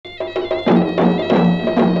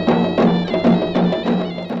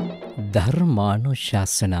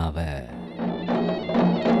ධර්මානුශාසනාව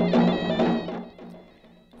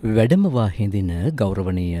වැඩමවා හිඳින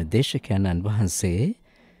ගෞරවනීය දේශකයන්න් වහන්සේ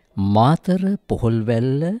මාතර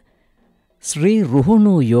පොහොල්වැල්ල ශ්‍රී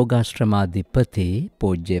රුහුණු යෝගාශ්‍රමාධිපති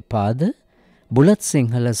පූජ්‍යපාද බුලත්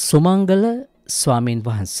සිංහල සුමංගල ස්වාමින්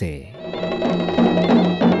වහන්සේ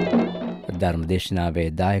ධර්මදේශනාවේ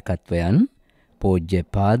දායකත්වයන්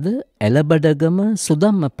පූජ්‍යපාද එළබඩගම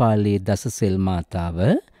සුදම්මපාලි දසසිල් මාතාව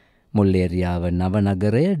මුල්ලේරියාව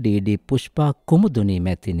නවනගරය ඩී.ඩී. පුෂ්පා කුමුදුනි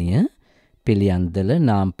මැතිනිය පිළියන්දල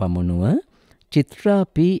නාම්පමුණුව චිත්‍රා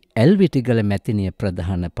පී එල්විටිගල මැතිනිය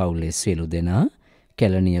ප්‍රධාන පවුලේ සියලු දෙනා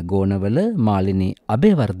කැලණිය ගෝනවල මාලිනී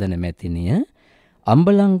අබේවර්ධන මැතිනිය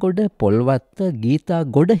අම්බලන්ගොඩ පොල්වත්ත ගීතා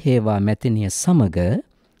ගොඩහේවා මැතිනිය සමග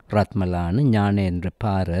රත්මලාන ඥානේන්ද්‍ර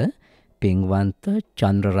පාර පින්වන්ත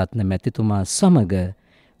චන්ද්‍රරත්න මැතිතුමා සමග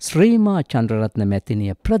ශ්‍රීමා චන්ද්‍රරත්න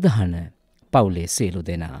මැතිනිය ප්‍රධාන පවුලේ සියලු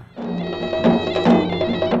දෙනා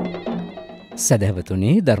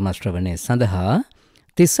සදහවතුනි ධර්මශ්‍රවණය සඳහා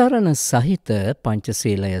තිසරණ සහිත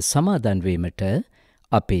පංචශීලය සමාදන් වීමට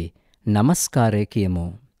අපි නමස්කාරය කියමු.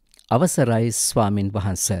 අවසරයි ස්වාමින්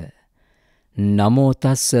වහන්ස. නමෝ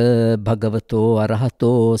තස් භගවතෝ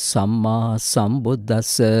අරහතෝ සම්මා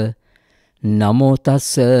සම්බුද්දස්ස. නමෝ තස්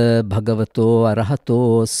භගවතෝ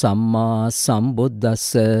අරහතෝ සම්මා සම්බුද්දස්ස.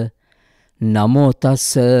 නමෝ තස්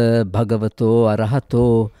භගවතෝ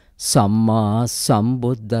අරහතෝ සම්මා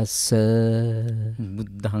සම්බුද්දස්ස.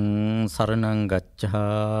 බුද්ධං සරණං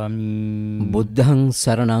ගච්ඡාමි. බුද්ධං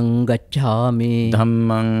සරණං ගච්ඡාමි.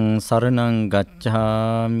 ධම්මං සරණං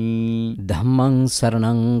ගච්ඡාමි. ධම්මං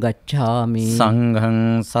සරණං ගච්ඡාමි.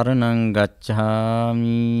 සංඝං සරණං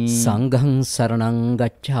ගච්ඡාමි. සංඝං සරණං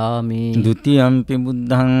ගච්ඡාමි. ဒ ුතියම්පි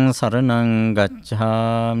බුද්ධං සරණං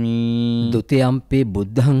ගච්ඡාමි. ဒ ුතියම්පි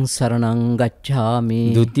බුද්ධං සරණං ගච්ඡාමි.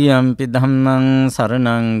 ဒ ුතියම්පි ධම්මං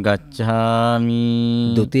සරණං ගච්ඡාමි.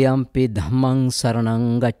 ဒ ුතියම්පි ධම්මං සරණං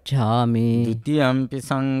ගච්ඡාමි. ဒ ුතියම්පි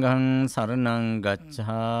සංඝං සරණං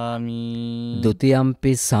ගච්ඡාමි.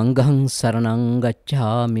 ဒ ුතියම්පි සංඝං සරණං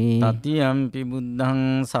ගච්ඡාමි. තතියම්පි බුද්ධං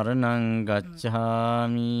සරණං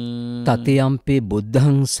ගච්ඡාමි. තතියම්පි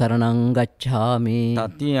බුද්ධං සරණං ගච්ඡාමි.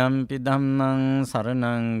 තතියම්පි ධම්මං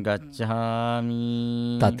සරණං ගච්ඡාමි.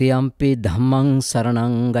 තතියම්පි ධම්මං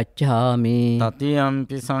සරණං ගච්ඡාමි.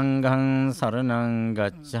 තතියම්පි සංඝං සරණං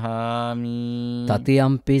ගච්ඡාමි.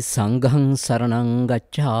 තතියම්පි සංඝං සරණං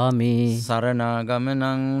ගච්ඡාමි.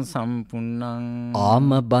 සරණාගමනං සම්පුන්නං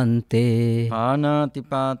ආමබන්තේ.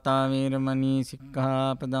 පාණාතිපාතා වේරමණී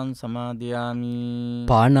සික්ඛාපදං සමාදියාමි.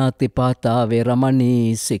 පාණාතිපාතා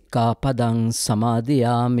වේරමණී සික්ඛාපදං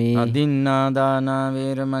සමාදියාමි. අදින්නාදානා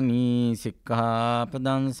වේරමණී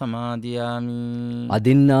සික්ඛාපදං සමාදියාමි.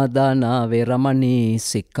 අදින්නාදානා වේරමණී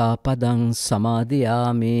සික්ඛාපදං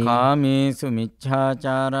සමාදියාමි. කාමේසු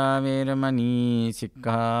මිච්ඡාචාරා වේරමණී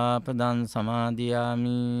සික්ඛාපදං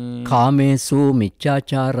සමාදියාමි. කාමේසු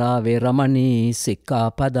මිච්ඡාචාරා වේරමණී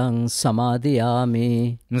සික්ඛාපදං සමාදියාමි.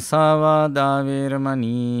 මුසාවාදා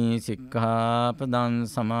වේරමණී සික්ඛාපදං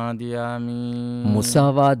සමාදියාමි.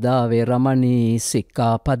 මුසාවාදා වේරමණී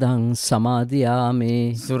සික්ඛාපදං සමාදියාමි.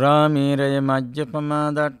 සුරාමේරය මජ්ජපමා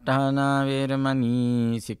දට්ඨානා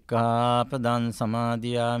වේරමණී සික්ඛාපදං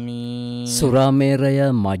සමාදියාමි. සුරාමේරය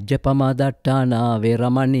මජ්ජපමා දට්ඨානා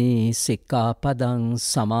වේරමණී සික්ඛාපදං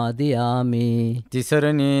සමාදියාමි.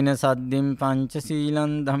 තිසරණේන සද්දින්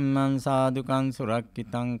පංචශීලං ධම්මං සාදුකං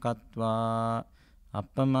සුරක්ඛිතං කତ୍වා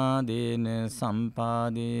අපමාදේන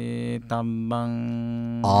සම්පාදේ තබ්බං.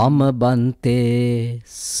 ආමබන්තේ.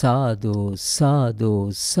 සාදු සාදු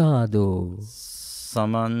සාදු.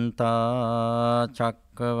 සමන්ත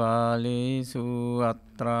චක්කවාලේසු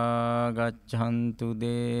අත්‍රා ගච්ඡන්තු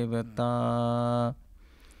දේවතා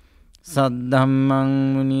සද්ධම්මං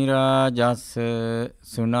මුනි රාජස්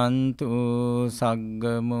සුනන්තු සග්ග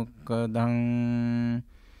මොක්ඛදං.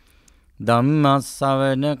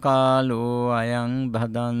 ධම්මස්සවන කාලෝ අයං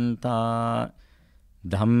භදන්තා.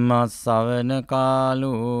 ධම්මස්සවන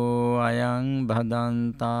කාලෝ අයං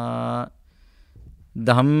භදන්තා.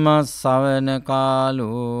 ධම්මස්සවන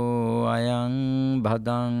කාලෝ අයං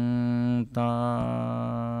භදන්තා.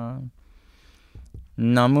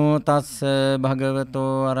 නමෝ තස්ස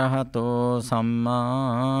භගවතෝ අරහතෝ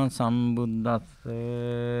සම්මා සම්බුද්දස්ස.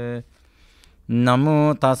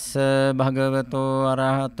 නමෝ තස්ස භගවතෝ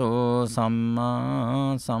අරහතෝ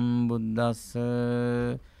සම්මා සම්බුද්දස්ස.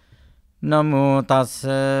 නමෝ තස්ස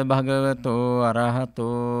භගවතෝ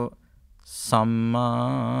අරහතෝ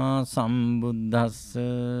සම්මා සම්බුද්දස්ස.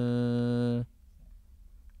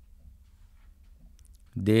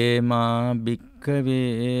 දේමා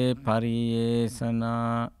භික්ඛවේ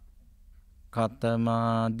පරියේසනා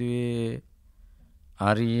කතමාද්වේ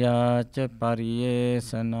අරියාච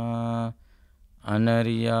පරියේසනා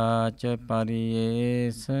අනරියාච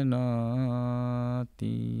පරියේසනාති.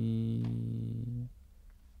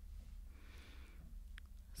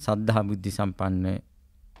 සද්ධා බුද්ධි සම්පන්න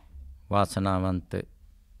වාසනාවන්ත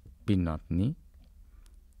පින්වත්නි,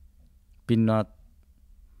 පින්වත්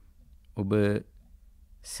ඔබ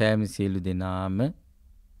සෑම සියලු දෙනාම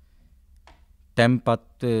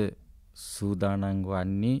තැන්පත්ව සූදානම්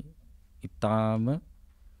වන්නේ ඊටාම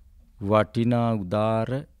වටිනා උදාර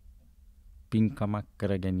පින්කමක්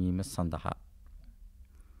කර ගැනීම සඳහා.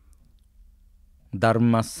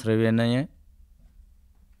 ධර්ම ශ්‍රවණය,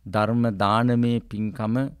 ධර්ම දානමේ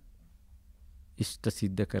පින්කම ඉෂ්ට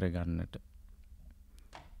සිද්ධ කරගන්නට.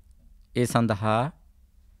 ඒ සඳහා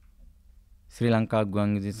ශ්‍රී ලංකා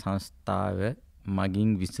ගුවන්විදුලි සංස්ථාව මගින්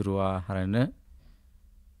විසුරුවා හරන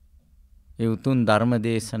ඒ උතුම් ධර්ම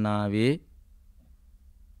දේශනාවේ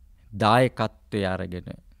දායකත්වය අරගෙන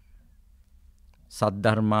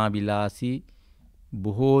සද්ධර්මාබිලාසී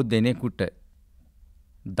බොහෝ දෙනෙකුට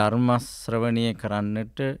ධර්ම ශ්‍රවණය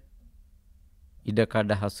කරන්නට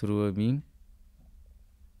ඉඩකඩ හසුරුවමින්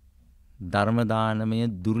ධර්ම දානමය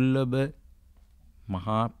දුර්ලභ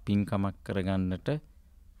මහා පින්කමක් කරගන්නට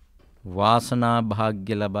වාසනා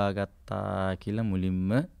භාග්‍ය ලබා ගත්තා කියලා මුලින්ම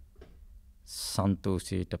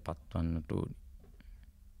සන්තෝෂයට පත්වන්නට ඕනි.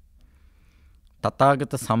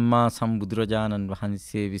 තථාගත සම්මා සම්බුදුරජාණන්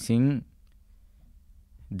වහන්සේ විසින්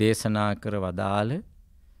දේශනා කර වදාළ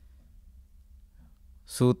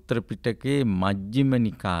සූත්‍ර පිටකේ මජ්ක්‍ධිම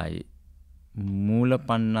නිකායේ මූල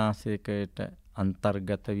පඤ්ඤාසයකට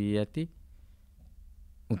අන්තර්ගත වී ඇති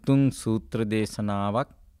උතුම් සූත්‍ර දේශනාවක්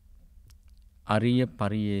අරිය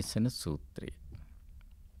පරියේෂණ සූත්‍රය.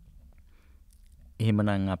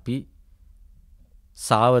 එහෙමනම් අපි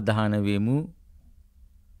සාවධාන වෙමු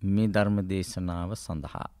මේ ධර්ම දේශනාව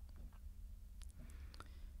සඳහා.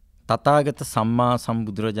 තථාගත සම්මා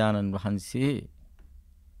සම්බුදුරජාණන් වහන්සේ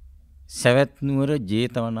සවැත් නුවර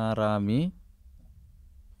ජේතවනාරාමේ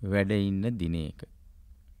වැඩ ඉන්න දිනයක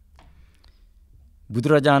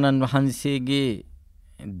බුදුරජාණන් වහන්සේගේ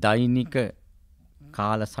දෛනික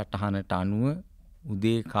කාලසටහනට අනුව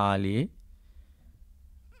උදේ කාලයේ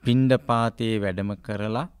පිණ්ඩපාතේ වැඩම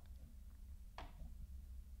කරලා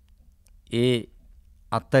ඒ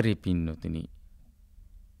අතරේ පින්නතුනි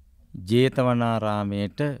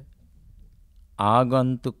ජේතවනාරාමයට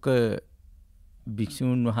ආගන්තුක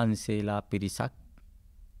භික්ෂූන් වහන්සේලා පිරිසක්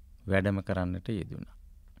වැඩම කරන්නට යෙදුණා.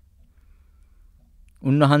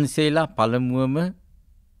 උන්වහන්සේලා පළමුවම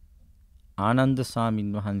ආනන්ද ස්වාමින්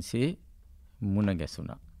වහන්සේ මුණ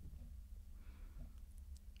ගැසුණා.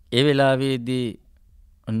 ඒ වෙලාවේදී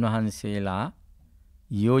උන්වහන්සේලා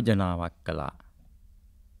යෝජනාවක් කළා.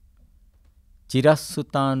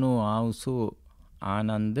 චිරස්සුතානෝ ආවුසෝ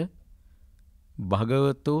ආනන්ද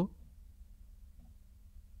භගවතෝ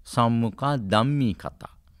සම්මුඛා ධම්මී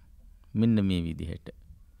කතා. මෙන්න මේ විදිහට.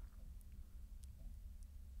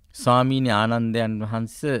 ස්වාමීනි ආනන්දයන්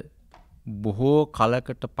වහන්සේ බොහෝ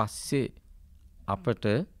කලකට පස්සේ අපට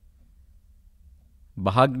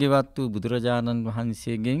භාග්‍යවත් වූ බුදුරජාණන්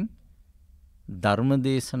වහන්සේගෙන් ධර්ම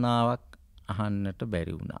දේශනාවක් අහන්නට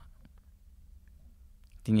බැරි වුණා.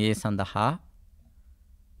 ඉතින් ඒ සඳහා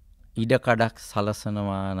ඉඩකඩක්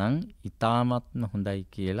සලසනවා නම් ඊ타මත්ම හොඳයි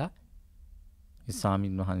කියලා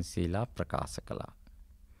ස්වාමින් වහන්සේලා ප්‍රකාශ කළා.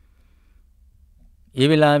 ඒ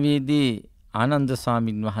වෙලාවේදී ආනන්ද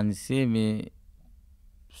ස්වාමින් වහන්සේ මේ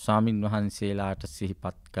ස්වාමින් වහන්සේලාට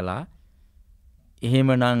සිහිපත් කළා.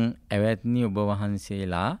 එහෙමනම් ඇවැත්නි ඔබ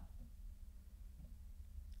වහන්සේලා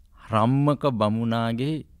රම්මක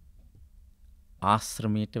බමුණාගේ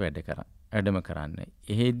ආශ්‍රමයට වැඩම කරන්න.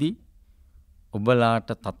 එහෙදී ඔබලාට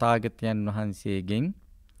තථාගතයන් වහන්සේගෙන්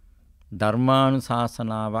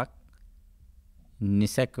ධර්මානුශාසනාවක්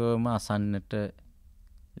නිසකවම අසන්නට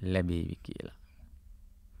ලැබේවි කියලා.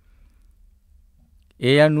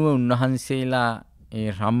 ඒ අනුව උන්වහන්සේලා ඒ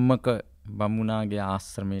රම්මක බමුණාගේ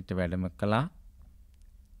ආශ්‍රමයට වැඩම කළා.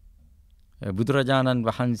 බුදුරජාණන්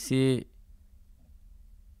වහන්සේ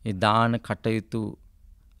ඒ දාන කටයුතු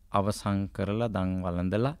අවසන් කරලා දන්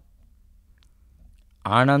වළඳලා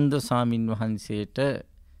ආනන්ද ස්වාමින් වහන්සේට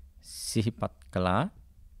සිහිපත් කළා.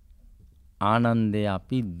 ආනන්දේ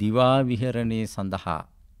අපි දිවා විහරණේ සඳහා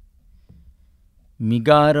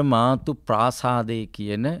මිගාර මාතු ප්‍රාසාදයේ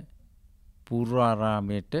කියන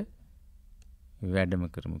පූර්වාරාමයට වැඩම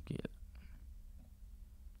කරමු කියලා.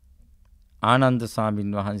 ආනන්ද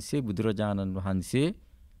ස්වාමින් වහන්සේ බුදුරජාණන් වහන්සේ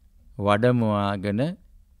වඩමවාගෙන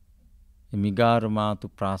මිගාර මාතු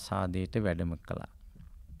ප්‍රාසාදයට වැඩම කළා.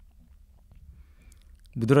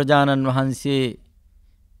 බුදුරජාණන් වහන්සේ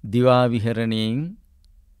දිවා විහරණයෙන්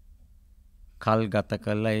කල් ගත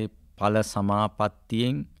කළා ඒ ඵල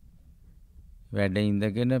සමාපත්තියෙන් වැඩ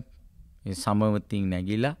ඉඳගෙන ඒ සමවතින්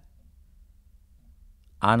නැගිලා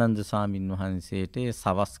ආනන්ද ස්වාමීන් වහන්සේට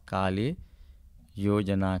සවස් කාලයේ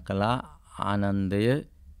යෝජනා කළා ආනන්දය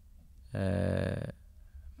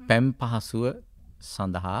පැම් පහසුව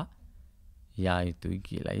සඳහා යා යුතුයි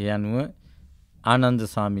කියලා. ඒ අනුව ආනන්ද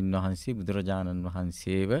ස්වාමීන් වහන්සේ බුදුරජාණන්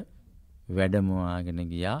වහන්සේව වැඩමවාගෙන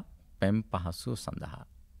ගියා පැම් පහසුව සඳහා.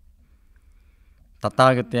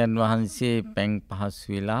 තථාගතයන් වහන්සේ පැම් පහසු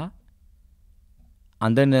වෙලා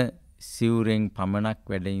අඳන සිවුරෙන් පමණක්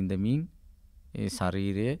වැඩ ඉඳමින් ඒ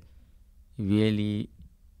ශරීරය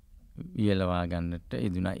වියලවා ගන්නට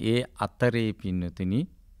යෙදුණා. ඒ අතරේ පින්නතුනි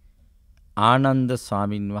ආනන්ද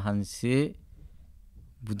ස්වාමින් වහන්සේ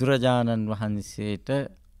බුදුරජාණන් වහන්සේට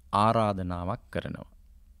ආරාධනාවක් කරනවා.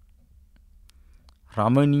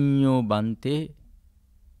 රමණීයෝ බන්තේ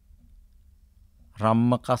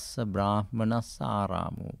රම්මකස්ස බ්‍රාහ්මනස්ස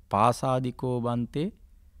ආරාමෝ පාසාදිකෝ බන්තේ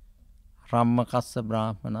රම්මකස්ස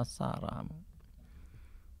බ්‍රාහ්මනස්ස ආරාමෝ.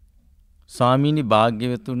 ස්වාමීනි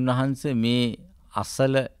භාග්‍යවතුන් වහන්සේ මේ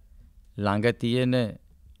අසල ළඟ තියෙන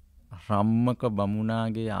රම්මක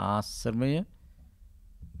බමුණාගේ ආශ්‍රමය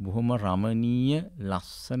බොහොම රමණීය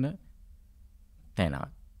ලස්සන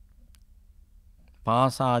තැනක්.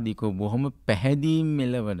 පාසාදිකෝ බොහොම පැහැදීම්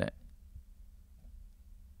මෙලවන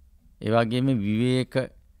ඒ වගේම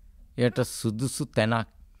විවේකයට සුදුසු තැනක්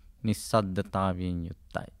නිස්සද්දතාවයෙන්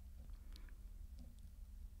යුක්තයි.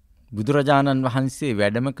 බුදුරජාණන් වහන්සේ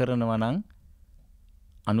වැඩම කරනවා නම්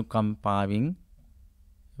අනුකම්පාවෙන්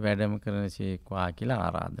වැඩම කරන සේක්වා කියලා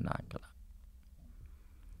ආරාධනා කළා.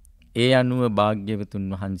 ඒ අනුව භාග්‍යවතුන්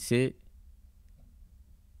වහන්සේ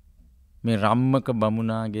මේ රම්මක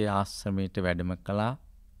බමුණාගේ ආශ්‍රමයට වැඩම කළා.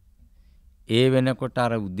 ඒ වෙනකොට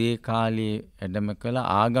අර උදේ කාලයේ වැඩම කළ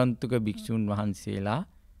ආගන්තුක භික්ෂුන් වහන්සේලා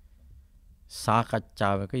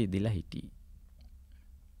සාකච්ඡාවක යෙදিলা හිටියේ.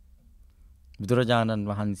 බුදුරජාණන්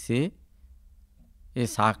වහන්සේ ඒ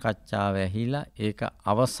සාකච්ඡාව ඇහිලා ඒක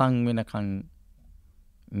අවසන් වෙනකන්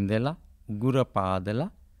ඉඳලා උගුර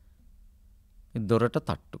පාදලා දොරට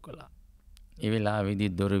තට්ටු කළා. ඒ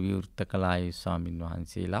වෙලාවේදී දොර විවෘත කළා ඒ ස්වාමින්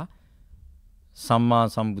වහන්සේලා. සම්මා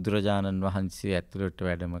සම්බුදුරජාණන් වහන්සේ ඇතුළට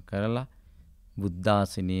වැඩම කරලා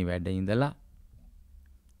බුද්ධාසනයේ වැඩ ඉඳලා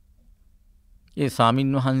ඒ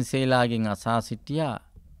ස්වාමින් වහන්සේලාගෙන් අසා සිටියා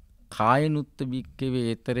කායනුත්ත භික්ඛවේ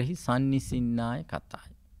ඒතරෙහි සම්නිසින්නාය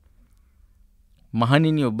කතායි.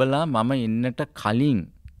 මහණෙනි ඔබලා මම එන්නට කලින්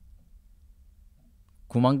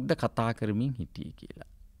කුමක්ද කතා කරමින් හිටියේ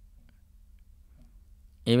කියලා.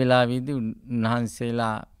 ඒ වෙලාවේදී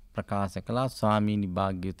උන්වහන්සේලා ප්‍රකාශ කළා ස්වාමීනි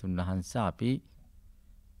භාග්‍යවතුන් වහන්සේ අපි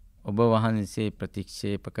ඔබ වහන්සේ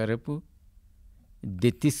ප්‍රතික්ෂේප කරපු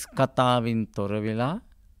දෙතිස් කතාවෙන් තොර වෙලා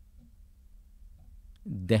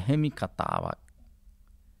දැහැමි කතාවක්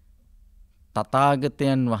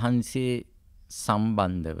තථාගතයන් වහන්සේ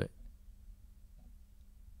සම්බන්ධව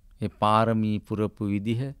ඒ පාරමී පුරපු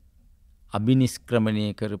විදිහ අබිනිෂ්ක්‍රමණය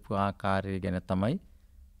කරපු ආකාරය ගැන තමයි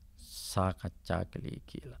සාකච්ඡා කළේ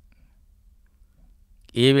කියලා.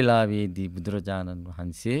 ඒ වෙලාවේදී බුදුරජාණන්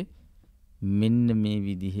වහන්සේ මෙන්න මේ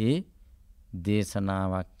විදිහේ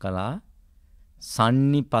දේශනාවක් කළා.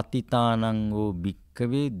 සන්නිපතිතානං වූ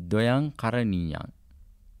භික්ඛවේ ද්වයං කරණීයං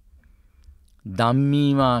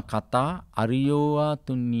ධම්මීවා කතා අරියෝවා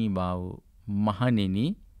තුන්නී බාවෝ. මහණෙනි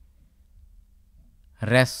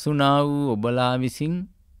රැස්ුණා වූ ඔබලා විසින්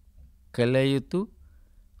කළ යුතු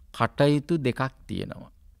කටයුතු දෙකක්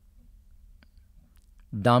තියෙනවා.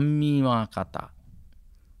 ධම්මීවා කතා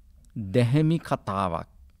දැහැමි කතාවක්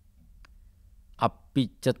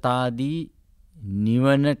අප්පිච්චතාදී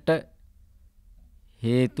නිවනට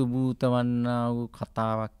හේතු භූත වන්නා වූ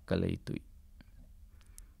කතාවක් කළ යුතුයි.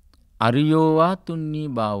 අරියෝවා තුන්නී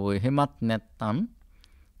භාවෝ එහෙමත් නැත්නම්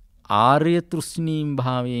ආර්ය තෘෂ්ණීම්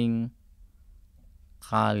භාවයෙන්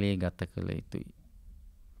කාලය ගත කළ යුතුයි.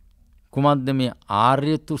 කුමක්ද මේ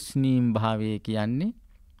ආර්ය තෘෂ්ණීම් භාවය කියන්නේ?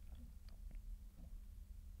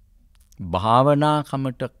 භාවනා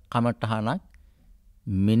කමටහනක්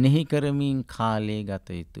මෙනෙහි කරමින් කාලය ගත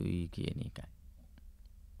යුතුයි කියන එකයි.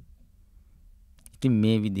 ඉතින්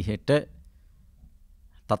මේ විදිහට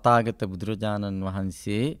තථාගත බුදුරජාණන්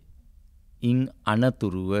වහන්සේ ඉන්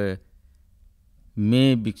අනතුරුව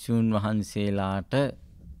මේ භික්ෂූන් වහන්සේලාට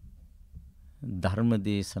ධර්ම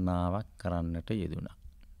දේශනාවක් කරන්නට යෙදුණා.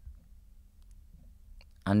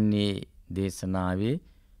 අන්නේ දේශනාවේ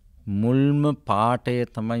මුල්ම පාඨය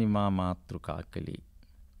තමයි මා මාතෘකා කළේ.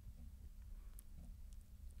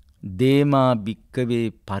 දේමා භික්කවේ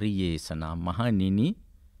පරියේෂනා. මහණෙනි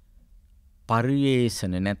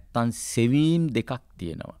පරියේෂණ නැත්තම් සෙවීම් දෙකක්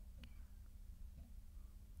තියෙනවා.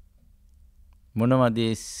 මොනවද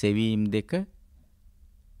ඒ සෙවීම් දෙක?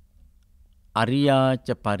 අරියාච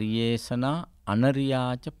පරියේෂණා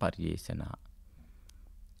අනරියාච පරියේෂණා.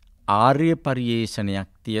 ආර්ය පරියේෂණයක්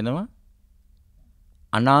තියෙනවා,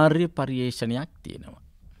 අනාර්ය පරියේෂණයක් තියෙනවා.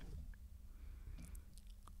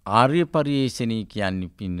 ආර්ය පරියේෂණී කියන්නේ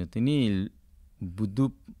පින්නතුනි බුදු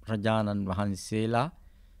රජාණන් වහන්සේලා,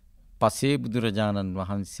 පසේ බුදුරජාණන්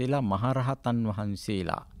වහන්සේලා, මහරහතන්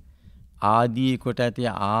වහන්සේලා ආදී කොට ඇති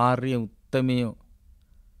ආර්ය උත්තමයෝ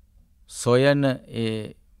සොයන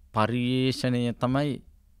ඒ පරියේෂණය තමයි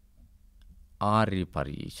ආර්ය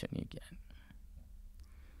පරියේෂණය කියන්නේ.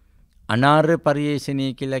 අනාර්ය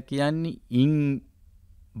පරියේෂණය කියලා කියන්නේ ඉන්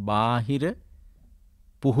බාහිර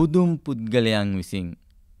පුහුදුන් පුද්ගලයන් විසින්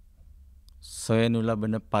සොයනු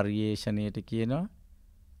ලබන පරියේෂණයට කියනවා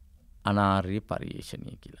අනාර්ය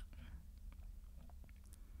පරියේෂණය කියලා.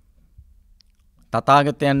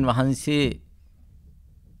 තථාගතයන් වහන්සේ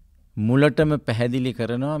මුලටම පැහැදිලි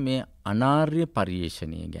කරනවා මේ අනාර්ය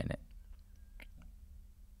පරියේෂණය ගැන.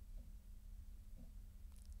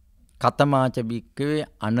 කතමාච භික්ඛවේ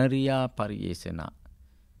අනරියා පරියේෂණා.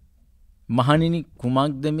 මහණෙනි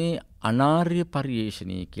කුමක්ද මේ අනාර්ය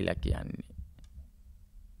පරියේෂණය කියලා කියන්නේ?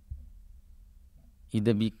 ඉද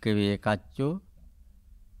භික්ඛවේ කච්චෝ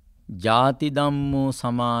ජාති ධම්මෝ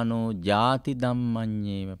සමානෝ ජාති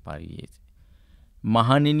ධම්මඤ්ඤේව පරියේෂ.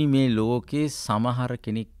 මහණෙනි මේ ලෝකේ සමහර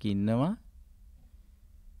කෙනෙක් ඉන්නවා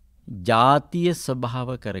ජාතිය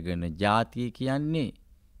ස්වභාව කරගෙන. ජාතිය කියන්නේ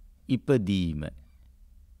ඉපදීම.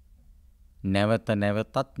 නැවත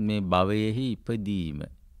නැවතත් මේ භවයෙහි ඉපදීම.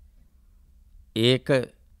 ඒක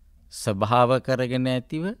ස්වභාව කරගෙන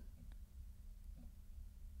ඇතිව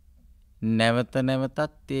නැවත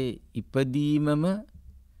නැවතත් ඒ ඉපදීමම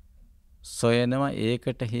සොයනවා.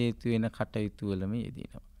 ඒකට හේතු වෙන කටයුතු වලම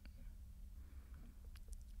යෙදෙනවා.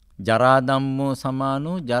 ජරා ධම්මෝ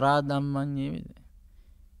සමානෝ ජරා ධම්මඤ්ඤේව.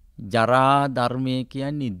 ජරා ධර්මය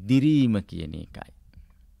කියන්නේ දිරීම කියන එකයි.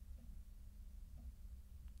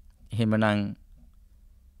 එහෙමනම්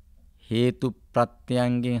හේතු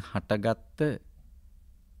ප්‍රත්‍යයන්ගෙන් හටගත්ත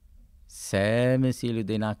සෑම සියලු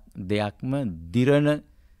දෙයක්ම දිරණ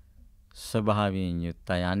ස්වභාවයෙන්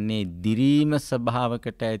යුක්තයි. අන්නේ දිරීම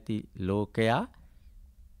ස්වභාවකට ඇති ලෝකයා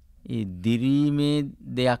ඒ දිරීමේ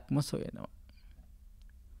දෙයක්ම සොයනවා.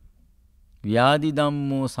 ව්‍යාධි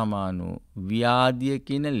ධම්මෝ සමානෝ. ව්‍යාධිය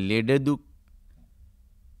කියන ලෙඩ දුක්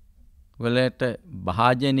වලට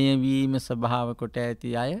භාජනය වීම ස්වභාව කොට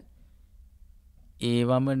ඇති අය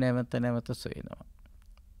ඒවම නැවත නැවත සොයනවා.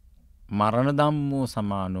 මරණ ධම්මෝ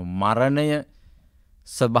සමානෝ. මරණය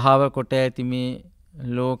ස්වභාව කොට ඇති මේ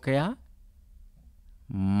ලෝකයා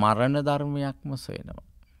මරණ ධර්මයක්ම සොයනවා.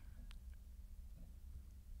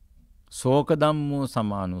 ශෝක ධම්මෝ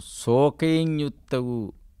සමානෝ. ශෝකයෙන්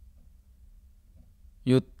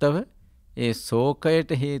යුක්තව ඒ ශෝකයට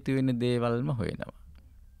හේතු වෙන දේවල්ම හොයනවා.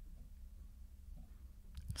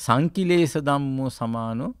 සංකිලේශ ධම්මෝ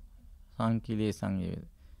සමානෝ. සංකිලේශං වේද.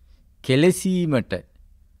 කෙලසීමට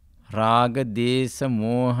රාග, දේශ,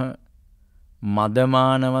 මෝහ,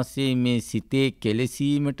 මදමාන වශයෙන් මේ සිතේ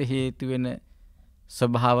කෙලසීමට හේතු වෙන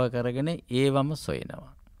ස්වභාව කරගෙන ඒවම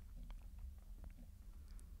සොයනවා.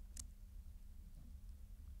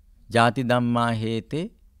 ජාති ධම්මා හේතේ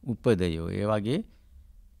උපදයෝ. ඒ වගේ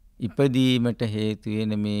ඉපදීමට හේතු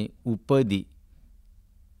වෙන මේ උපදි,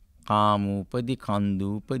 කාම උපදි, කන්දු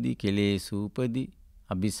උපදි, කෙලෙස් උපදි,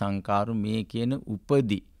 අபிසංකාරු මේ කියන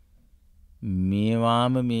උපදි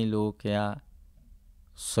මේවාම මේ ලෝකයා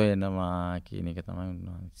සොයනවා කියන එක තමයි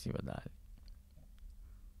උන්වහන්සේ වදාළේ.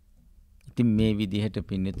 ඉතින් මේ විදිහට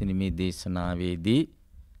පින්නතුනි මේ දේශනාවේදී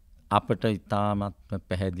අපට ඉතාමත්ම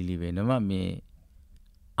පැහැදිලි වෙනවා මේ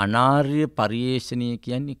අනාර්ය පරියේෂණය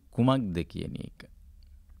කියන්නේ කුමක්ද කියන එක.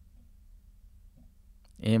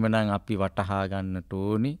 එහෙමනම් අපි වටහා ගන්නට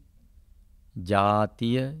ඕනේ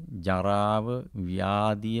ජාතිය, ජරාව,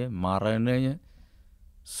 ව්‍යාධිය, මරණය,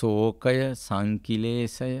 ශෝකය,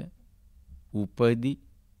 සංකිලේශය, උපදි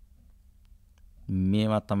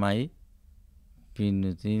මේවා තමයි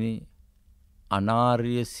පින්නතුනි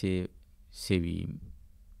අනාර්ය සෙවීම.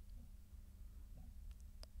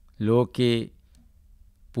 ලෝකේ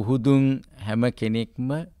පුහුදුන් හැම කෙනෙක්ම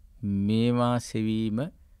මේවා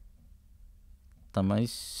සෙවීම තමයි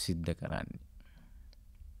සිද්ධ කරන්නේ.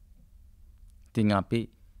 ඉතින් අපි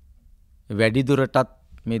වැඩිදුරටත්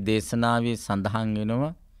මේ දේශනාවේ සඳහන්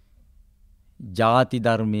වෙනවා ජාති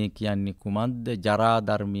ධර්මය කියන්නේ කුමක්ද? ජරා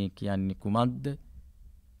ධර්මය කියන්නේ කුමක්ද?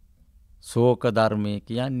 ශෝක ධර්මය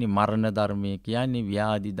කියන්නේ, මරණ ධර්මය කියන්නේ,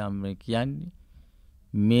 ව්‍යාධි ධර්මය කියන්නේ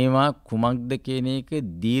මේවා කුමක්ද කියන එක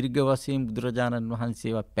දීර්ඝ වශයෙන් බුදුරජාණන්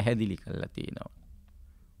වහන්සේව පැහැදිලි කරලා තියෙනවා.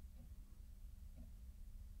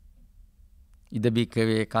 ඉද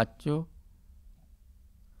බික්කවේ කච්චෝ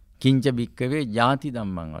කිංච බික්කවේ ජාති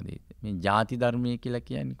ධම්මං වදේති. මේ ජාති ධර්මය කියලා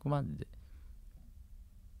කියන්නේ කුමක්ද?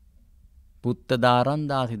 පුත්ත දාරන්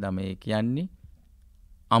දාසි ධමයේ කියන්නේ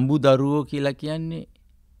අඹු දරුවෝ කියලා කියන්නේ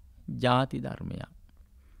ජාති ධර්මයක්.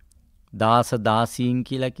 දාස දාසීන්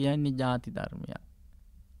කියලා කියන්නේ ජාති ධර්මයක්.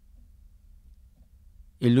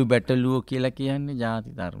 එළු බැටළුවෝ කියලා කියන්නේ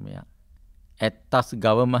ජාති ධර්මයක්. ඇත්තස්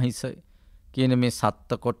ගව මහිස කියන මේ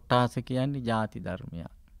සත්ත්ව කොට්ටාස කියන්නේ ජාති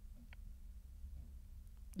ධර්මයක්.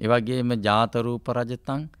 ඒ වගේම ජාත රූප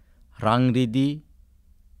රජතං රං රිදී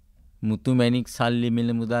මුතු මැණික් සල්ලි මිල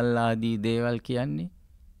මුදල් ආදී දේවල් කියන්නේ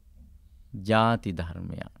ජාති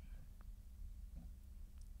ධර්මයක්.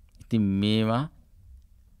 ඉතින් මේවා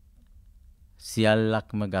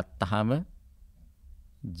සියල්ලක්ම ගත්තහම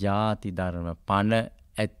ජාති ධර්ම පණ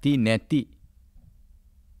ඇති නැති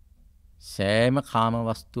සෑම කාම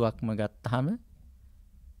වස්තුවක්ම ගත්තහම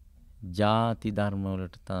ජාති ධර්ම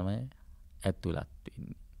වලට තමයි ඇතුළත්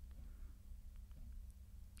වෙන්නේ.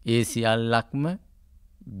 ඒ සියල්ලක්ම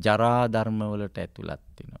ජරා ධර්ම වලට ඇතුළත්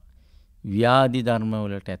වෙනවා. ව්‍යාධි ධර්ම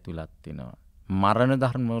වලට ඇතුළත් වෙනවා. මරණ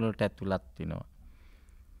ධර්ම වලට ඇතුළත් වෙනවා.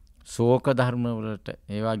 ශෝක ධර්ම වලට,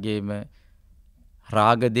 ඒ වගේම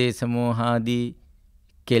රාග දේශ මොහ ආදී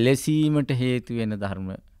කෙලෙසීමට හේතු වෙන ධර්ම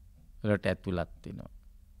වලට ඇතුළත් වෙනවා.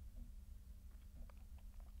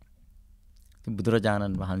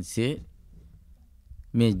 බුදුරජාණන් වහන්සේ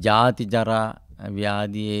මේ ජාති ජරා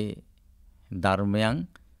ව්‍යාධියේ ධර්මයන්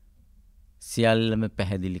සියල්ලම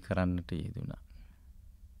පැහැදිලි කරන්නට යෙදුණා.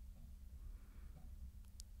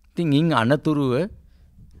 ඉතින් ඉන් අනතුරුව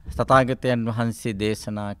තථාගතයන් වහන්සේ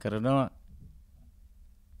දේශනා කරනවා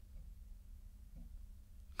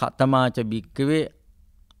කතමාච බික්කවේ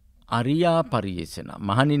අරියා පරියේෂණ.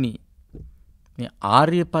 මහණෙනි, මේ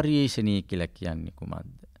ආර්ය පරියේෂණය කියලා කියන්නේ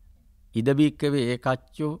කුමක්ද? ඉද බික්කවේ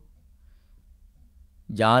ඒකච්චෝ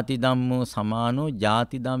ජාති ධම්මෝ සමානෝ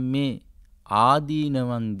ජාති ධම්මේ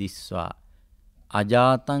ආදීනවන් දිස්වා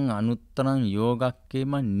අජාතං අනුත්තරං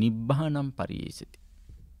යෝගක්කේම නිබ්බානම් පරියේසති.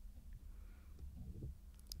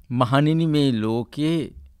 මහණෙනි, මේ ලෝකයේ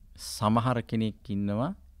සමහර කෙනෙක්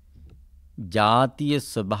ඉන්නවා ජාතිය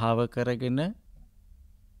ස්වභාව කරගෙන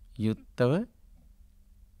යුක්තව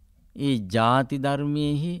ඒ ජාති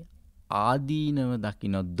ධර්මයේහි ආදීනව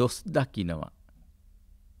දකින්න, දොස් දකින්නවා.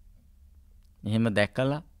 එහෙම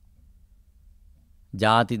දැකලා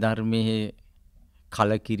ජාති ධර්මයේ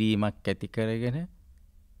කලකිරීමක් ඇති කරගෙන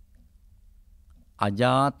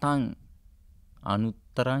අජාතං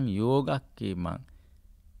අනුත්තරං යෝගක්කේමං,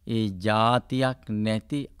 ඒ ජාතියක්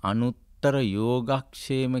නැති අනුත්තර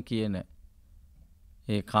යෝගක්ෂේම කියන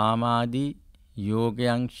ඒ කාමාදී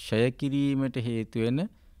යෝගයන් ක්ෂය කිරීමට හේතු වෙන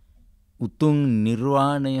උතුම්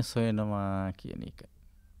නිර්වාණය සොයනවා කියන එක.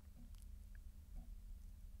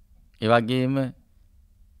 ඒ වගේම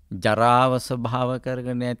ජරාව ස්වභාව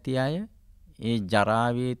කරගෙන ඇති අය ඒ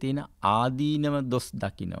ජරාවේ තියෙන ආදීනව දොස්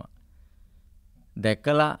දකිනවා.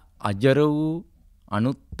 දැකලා අජර වූ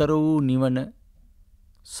අනුත්තර වූ නිවන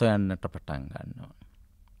සොයන්නට පටන් ගන්නවා.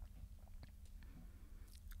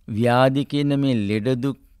 ව්‍යාධි කියන මේ ලෙඩ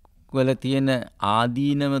දුක් වල තියෙන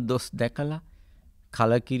ආදීනව දොස් දැකලා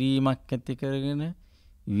කලකිරීමක් ඇති කරගෙන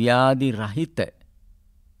ව්‍යාධි රහිත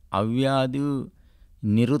අව්‍යාධි වූ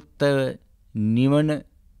නිරුත්තර නිවන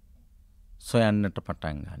සොයන්නට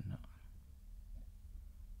පටන් ගන්නවා.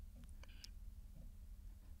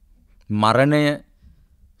 මරණය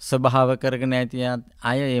ස්වභාව කරගෙන ඇති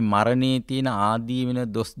අය ඒ මරණයේ තියෙන ආදී වෙන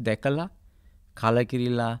දොස් දැකලා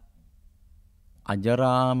කලකිරිලා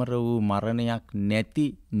අජරාමර වූ මරණයක් නැති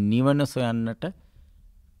නිවන සොයන්නට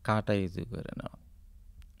කටයුතු කරනවා.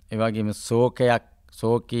 ඒ වගේම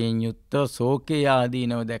ශෝකයෙන් යුක්ත ශෝකයේ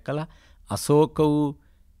ආදීනව දැකලා අශෝක වූ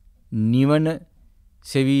නිවන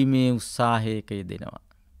සෙවීමේ උත්සාහයක යෙදෙනවා.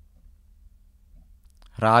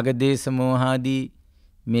 රාග දේශ මොහ ආදී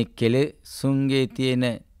මේ කෙලෙසුන්ගේ තියෙන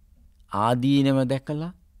ආදීනව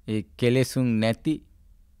දැකලා ඒ කෙලෙසුන් නැති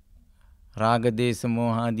රාග දේශ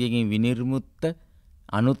මොහ ආදීගෙන් විනිර්මුක්ත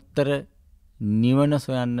අනුත්තර නිවන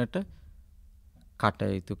සොයන්නට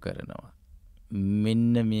කටයුතු කරනවා.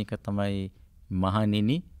 මෙන්න මේක තමයි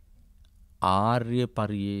මහණෙනි ආර්ය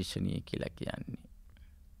පරියේෂණය කියලා කියන්නේ.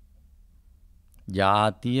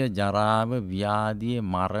 ජාතිය, ජරාව, ව්‍යාධිය,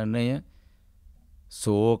 මරණය,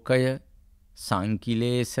 ශෝකය,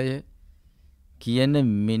 සංකිලේශය කියන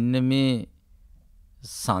මෙන්න මේ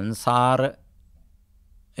සංසාරයට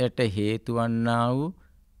හේතු වන්නා වූ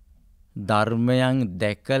ධර්මයන්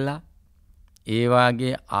දැකලා ඒ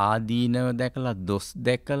වාගේ ආදීනව දැකලා දොස්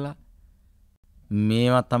දැකලා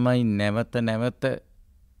මේවා තමයි නැවත නැවත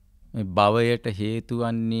භවයට හේතු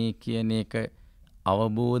වන්නේ කියන එක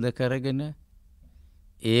අවබෝධ කරගෙන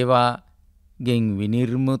ඒවාගෙන්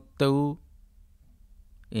විනිර්මුක්ත වූ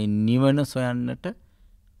ඒ නිවන සොයන්නට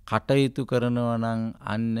කටයුතු කරනවා නම්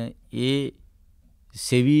අන්න ඒ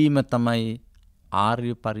සෙවීම තමයි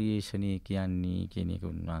ආර්ය පරිේශණය කියන්නේ කියන එක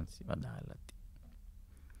උන්වහන්සේ වදාළා.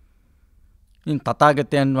 ඉතින්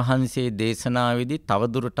තථාගතයන් වහන්සේ දේශනාවේදී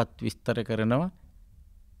තවදුරටත් විස්තර කරනවා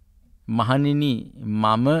මහණෙනි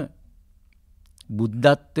මම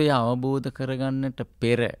බුද්ධත්වය අවබෝධ කරගන්නට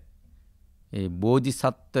පෙර ඒ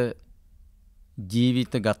බෝධිසත්ත්ව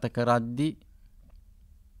ජීවිත ගත කරද්දී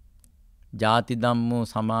ජාති ධම්මෝ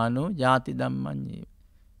සමානෝ ජාති ධම්මඤ්ඤේ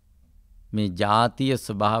මේ ජාතිය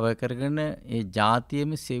ස්වභාව කරගෙන ඒ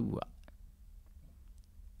ජාතියෙම සෙව්වා.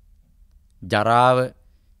 ජරාව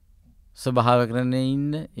ස්වභාව කරගෙන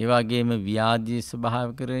ඉන්න, ඒ වගේම ව්‍යාධිය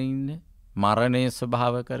ස්වභාව කරගෙන ඉන්න, මරණය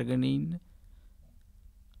ස්වභාව කරගෙන ඉන්න,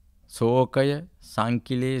 ශෝකය,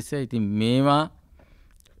 සංකිලේශය, ඉතින් මේවා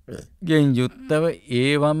ගෙන් යුක්තව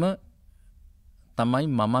ඒවම තමයි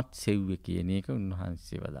මමත් සෙව්වේ කියන එක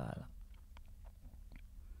උන්වහන්සේ වදාළා.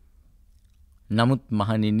 නමුත්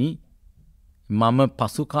මහණෙනි මම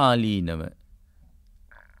පසුකාලීනව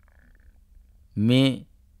මේ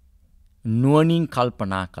නුවණින්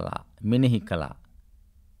කල්පනා කළා, මෙනෙහි කළා.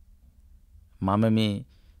 මම මේ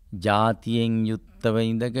ජාතියෙන් යුක්තව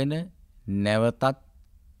ඉඳගෙන නැවතත්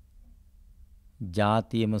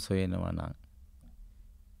ජාතියම සොයනවා නම්,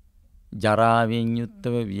 ජරාවෙන්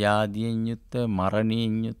යුක්තව, ව්‍යාධියෙන් යුක්තව,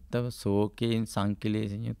 මරණයෙන් යුක්තව, ශෝකයෙන්,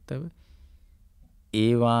 සංකිලේශයෙන් යුක්තව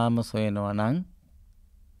ඒවාම සොයනවා නම්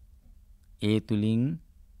ඒ තුලින්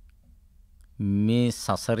මේ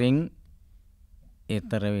සසරෙන්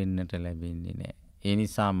එතර වෙන්නට ලැබෙන්නේ නැහැ. ඒ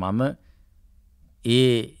නිසා මම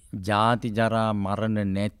ඒ ජාති ජරා මරණ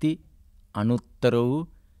නැති අනුත්තර වූ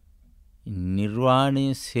නිර්වාණය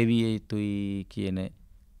සෙවිය යුතුයි කියන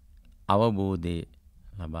අවබෝධය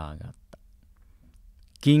ලබා ගත්තා.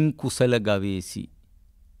 කිං කුසල ගවේසි,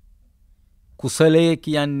 කුසලය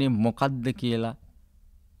කියන්නේ මොකද්ද කියලා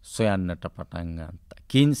සොයන්නට පටන් ගත්තා.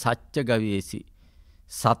 කිං සච්ච ගවේසි,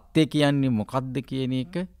 සත්‍ය කියන්නේ මොකද්ද කියන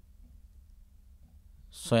එක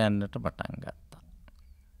සොයන්නට පටන් ගත්තා.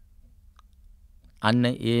 අන්න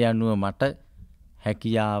ඒ අනුව මට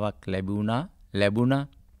හැකියාවක් ලැබුණා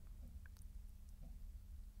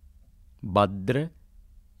භද්‍ර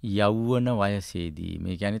යෞවන වයසේදීම,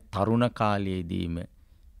 ඒ කියන්නේ තරුණ කාලයේදීම,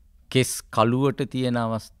 කෙස් කළුවට තියෙන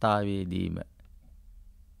අවස්ථාවේදීම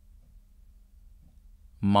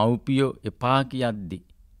මව්පියෝ එපා කියද්දි,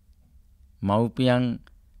 මව්පියන්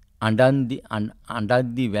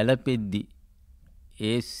අඬද්දි වැළපෙද්දි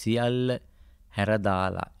ඒ සියල්ල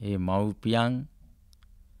හැරදාලා ඒ මව්පියන්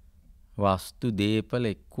වස්තු දීපල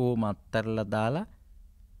එක්කෝම අත්හැරලා දාලා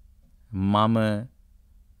මම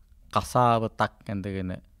කසාවතක්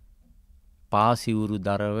ඇඳගෙන පාසිවුරු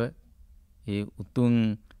දරව ඒ උතුම්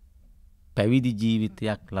පැවිදි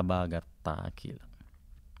ජීවිතයක් ලබා ගත්තා කියලා.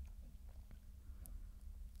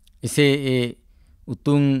 එසේ ඒ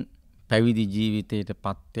උතුම් පැවිදි ජීවිතයට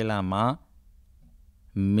පත් වෙලා මා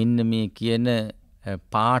මෙන්න මේ කියන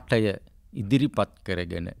පාඨය ඉදිරිපත්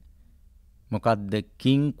කරගෙන මොකද්ද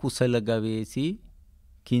කිං කුසල ගවේසි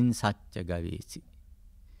කිං සච්ච ගවේසි,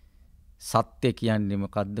 සත්‍ය කියන්නේ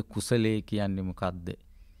මොකද්ද, කුසලයේ කියන්නේ මොකද්ද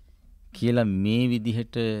කියලා මේ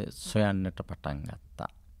විදිහට සොයන්නට පටන්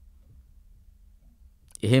ගත්තා.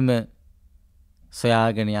 එහෙම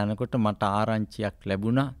සොයාගෙන යනකොට මට ආරංචියක්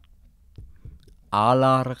ලැබුණා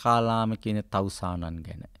ආලාර කාලාම කියන තවුසානන්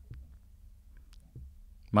ගැන.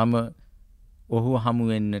 මම ඔහු හමු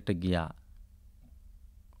වෙන්නට ගියා.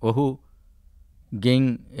 ඔහු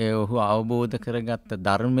අවබෝධ කරගත්ත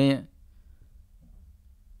ධර්මය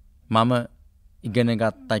මම ඉගෙන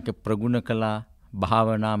ගත්ත එක ප්‍රගුණ කළා,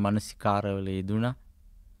 භාවනා මනසිකාරවල යෙදුණා.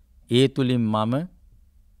 ඒ තුලින් මම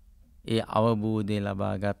ඒ අවබෝධය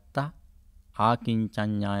ලබා ගත්තා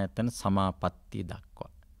ආකින්චඤ්ඤායතන සමාපත්තිය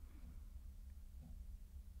දක්වා.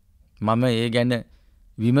 මම ඒ ගැන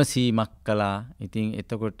විමසීමක් කළා. ඉතින්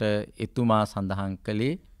එතකොට එතුමා සඳහන්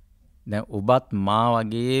කළේ දැන් ඔබත් මා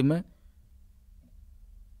වගේම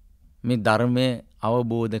මේ ධර්මය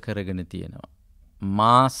අවබෝධ කරගෙන තියෙනවා.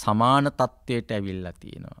 මා සමාන තත්වයට ඇවිල්ලා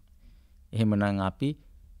තියෙනවා. එහෙමනම් අපි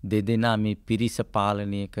දෙදෙනා මේ පිරිස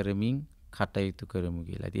පාලනය කරමින් කටයුතු කරමු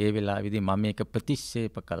කියලා. ඒ වෙලාවේදී මම මේක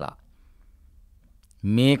ප්‍රතික්ෂේප කළා.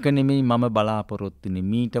 මේක නෙමෙයි මම බලාපොරොත්තු වෙන්නේ,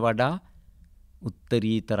 මීට වඩා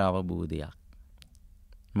උත්තරීතර අවබෝධයක්.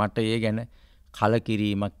 මට ඒ ගැන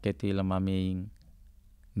කලකිරීමක් ඇති වෙලා මම එයින්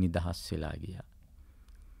නිදහස් වෙලා ගියා.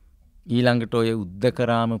 ඊළඟට ඔය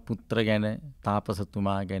උද්දකරාම පුත්‍ර ගැන,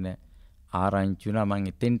 තාපසතුමා ගැන ආරංචි වුණා. මම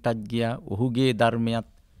එතෙන්ටත් ගියා. ඔහුගේ ධර්මයක්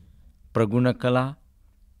ප්‍රගුණ කළා.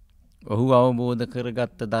 ඔහු අවබෝධ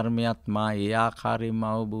කරගත්ත ධර්මයත් මා ඒ ආකාරයෙන්ම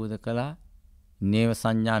අවබෝධ කළා. නේව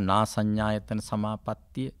සංඥා නා සංඥායතන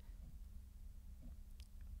සමාපත්තිය.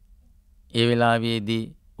 ඒ වෙලාවේදී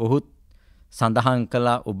ඔහුත් සඳහන්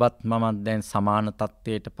කළා ඔබත් මමත් දැන් සමාන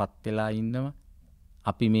තත්ත්වයට පත් වෙලා ඉන්නවා.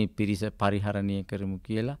 අපි මේ පිරිස පරිහරණය කරමු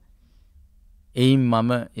කියලා. එයින්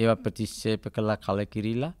මම ඒවා ප්‍රතික්ෂේප කළා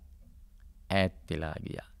කලකිරිලා ඈත් වෙලා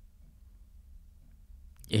ගියා.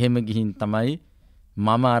 එහෙම ගිහින් තමයි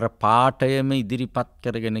මම අර පාඨයම ඉදිරිපත්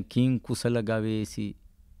කරගෙන කිං කුසල ගවේසි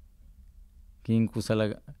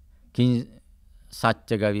කිං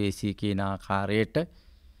සත්‍ය ගවේසි කියන ආකාරයට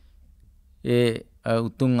ඒ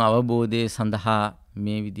උතුම් අවබෝධය සඳහා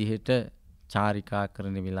මේ විදිහට චාරිකා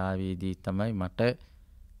කරන වෙලාවේදී තමයි මට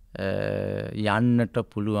යන්නට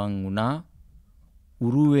පුළුවන් වුණා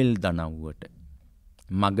උරුවෙල් දනව්වට.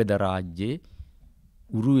 මගධ රාජ්‍යයේ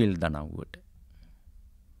උරුවෙල් දනව්වට.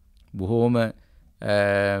 බොහෝම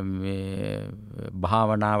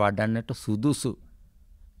භාවනා වඩන්නට සුදුසු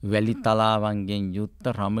වැලි තලාවන්ගෙන් යුක්ත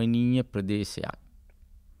රමණීය ප්‍රදේශයක්.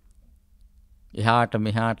 එහාට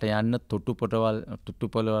මෙහාට යන්න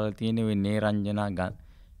තොටුපොළවල් තියෙන ඔය නේරංජනා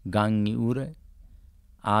ගම් ඉවුර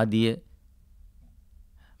ආදිය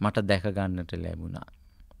මට දැක ගන්නට ලැබුණා.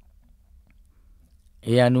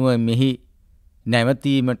 ඒ අනුව මෙහි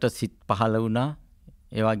නැවතීමට සිත් පහළ වුණා.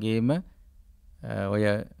 ඒ වගේම ඔය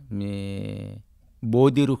මේ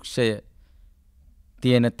බෝධි රුක්ෂය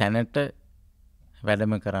තියෙන තැනට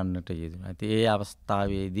වැඩම කරන්නට යෙදුණා. ඉතින් ඒ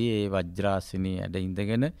අවස්ථාවේදී ඒ වජ්‍රාසනයේ ඇද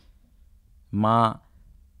ඉඳගෙන මා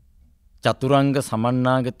චතුරංග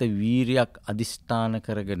සමන්නාගත වීරියක් අදිෂ්ඨාන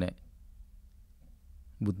කරගෙන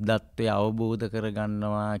බුද්ධත්වය අවබෝධ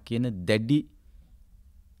කරගන්නවා කියන දැඩි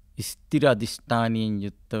ස්ථිර අදිෂ්ඨානයෙන්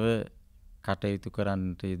යුක්තව කටයුතු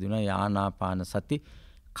කරන්නට යෙදුණා. ආනාපාන සති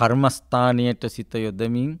කර්මස්ථානයට සිත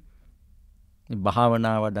යොදමින්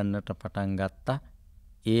භාවනා වඩන්නට පටන් ගත්තා.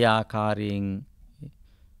 ඒ ආකාරයෙන්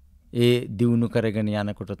ඒ දියුණු කරගෙන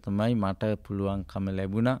යනකොට තමයි මට පුළුවන්කම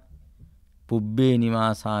ලැබුණා පුබ්බේ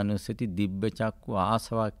නිවාසානුස්සති දිබ්බ චක්කු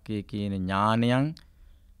ආසවක්කේ කියන ඥානයන්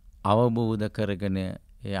අවබෝධ කරගෙන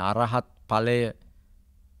ඒ අරහත් ඵලය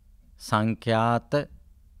සංඛ්‍යාත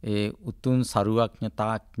ඒ උතුම්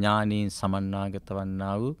සරුවඥතා ඥානයෙන් සමන්වාගත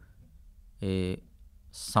වන්නා වූ ඒ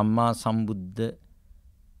සම්මා සම්බුද්ධ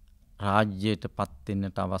රාජ්‍යයට පත්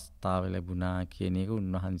වෙන්නට අවස්ථාව ලැබුණා කියන එක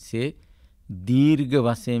උන්වහන්සේ දීර්ඝ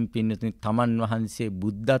වශයෙන් පින්නතුනි තමන් වහන්සේ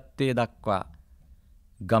බුද්ධත්වයේ දක්වා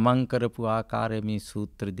ගමන් කරපු ආකාරය මේ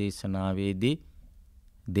සූත්‍ර දේශනාවේදී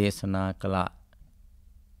දේශනා කළ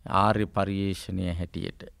ආර්ය පරියේෂණය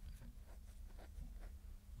හැටියට.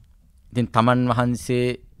 ඉතින් තමන් වහන්සේ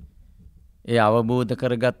ඒ අවබෝධ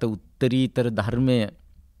කරගත් උත්තරීතර ධර්මය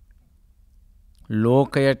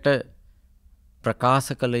ලෝකයට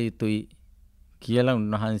ප්‍රකාශ කළ යුතුයි කියලා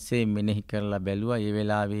උන්වහන්සේ මෙනෙහි කරලා බැලුවා. ඒ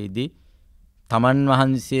වෙලාවේදී තමන්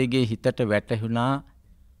වහන්සේගේ හිතට වැටහුණා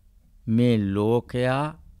මේ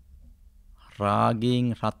ලෝකයා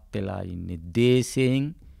රාගයෙන් රත් වෙලා ඉන්නේ,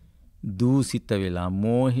 දේශයෙන් දූෂිත වෙලා,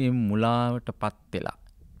 මෝහයෙන් මුලාවට පත් වෙලා.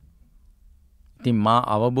 ඉතින් මා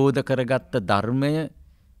අවබෝධ කරගත්ත ධර්මය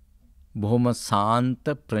බොහොම සාන්ත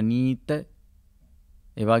ප්‍රණීත,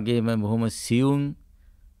 ඒ වගේම බොහොම සියුම්,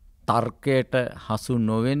 තර්කයට හසු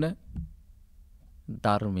නොවන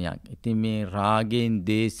ධර්මයක්. ඉතින් මේ රාගයෙන්,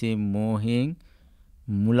 දේශයෙන්, මෝහයෙන්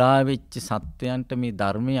මුලා වෙච්ච සත්වයන්ට මේ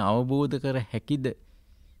ධර්මය අවබෝධ කර හැකිද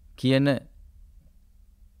කියන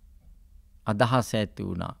අදහස ඇති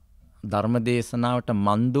වුණා. ධර්ම දේශනාවට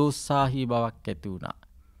මන්දෝත්සාහී බවක් ඇති වුණා.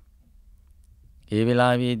 ඒ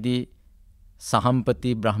වෙලාවේදී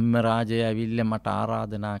සහම්පති බ්‍රහ්ම රාජය ඇවිල්ලා මට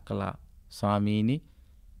ආරාධනා කළා, ස්වාමීනි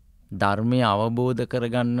ධර්මය අවබෝධ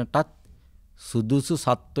කරගන්නටත් සුදුසු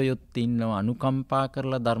සත්වයොත් ඉන්නව, අනුකම්පා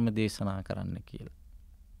කරලා ධර්ම දේශනා කරන්න කියලා.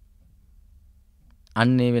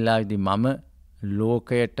 අන්න ඒ වෙලාවේදී මම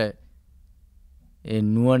ලෝකයට ඒ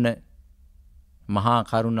නුවණ මහා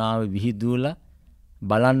කරුණාව විහිදුවලා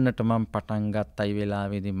බලන්නට මම පටන් ගත්තා. ඒ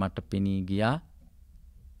වෙලාවේදී මට පෙනී ගියා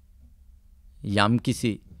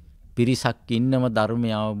යම්කිසි පිරිසක් ඉන්නම ධර්මය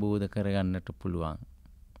අවබෝධ කරගන්නට පුළුවන්.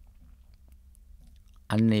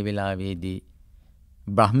 අන්න ඒ වෙලාවේදී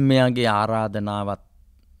බ්‍රහ්මයාගේ ආරාධනාවත්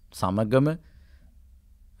සමගම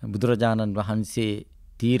බුදුරජාණන් වහන්සේ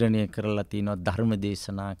තීරණය කරලා තියෙනවා ධර්ම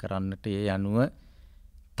දේශනා කරන්නට. ඒ අනුව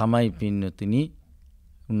තමයි පින්නතුනි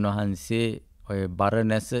උන්වහන්සේ ඔය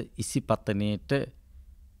බරණැස ඉසිපතනේට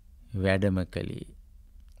වැඩම කළේ.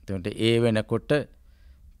 එතකොට ඒ වෙනකොට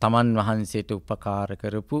තමන් වහන්සේට උපකාර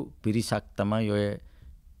කරපු පිරිසක් තමයි ඔය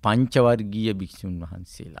පංචවර්ගීය භික්ෂුන්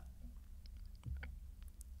වහන්සේලා.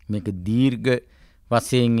 මේක දීර්ඝ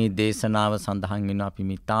වශයෙන් මේ දේශනාව සඳහන් වෙනවා. අපි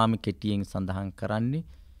මේ තාම කෙටියෙන් සඳහන් කරන්නේ.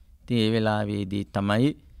 ඉතින් ඒ වෙලාවේදී තමයි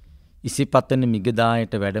ඉසිපතන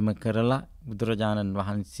මිගදායට වැඩම කරලා බුදුරජාණන්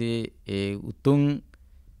වහන්සේ ඒ උතුම්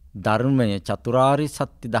ධර්මය චතුරාර්ය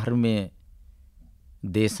සත්‍ය ධර්මය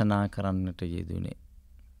දේශනා කරන්නට යෙදුනේ.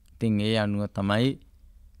 ඉතින් ඒ අනුව තමයි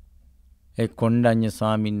ඒ කොණ්ඩඤ්ඤ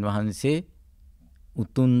ස්වාමින් වහන්සේ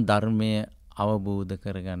උතුම් ධර්මය අවබෝධ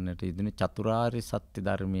කරගන්නට යෙදුනේ. චතුරාර්ය සත්‍ය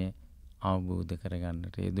ධර්මය අවබෝධ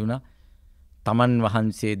කරගන්නට යෙදුණා. තමන්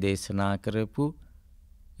වහන්සේ දේශනා කරපු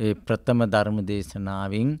ඒ ප්‍රථම ධර්ම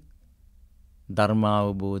දේශනාවෙන් ධර්ම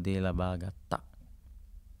අවබෝධය ලබා ගත්තා.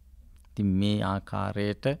 ඉතින් මේ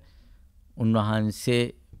ආකාරයට උන්වහන්සේ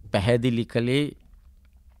පැහැදිලි කළේ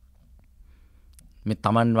මේ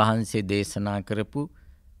තමන් වහන්සේ දේශනා කරපු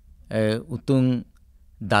උතුම්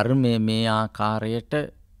ධර්මයේ මේ ආකාරයට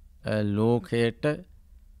ලෝකයට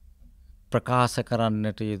ප්‍රකාශ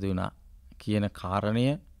කරන්නට යෙදුණා කියන කාරණය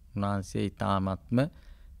උන්වහන්සේ ඊ타ත්ම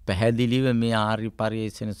පැහැදිලිව මේ ආර්ය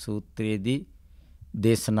පරිේෂණ සූත්‍රයේදී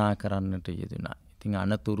දේශනා කරන්නට යෙදුණා. ඉතින්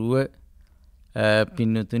අනතුරුව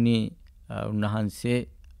පින්නතුනි උන්වහන්සේ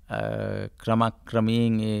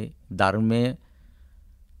ක්‍රමක්‍රමයෙන් ඒ ධර්මය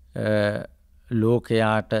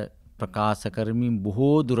ලෝකයාට ප්‍රකාශ කරමින්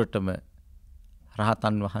බොහෝ දුරටම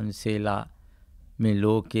රහතන් වහන්සේලා මේ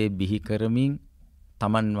ලෝකයේ බිහි කරමින්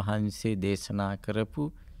තමන් වහන්සේ දේශනා කරපු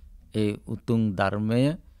ඒ උතුම් ධර්මය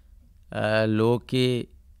ලෝකේ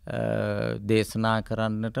දේශනා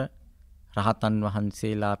කරන්නට රහතන්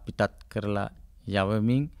වහන්සේලා පිටත් කරලා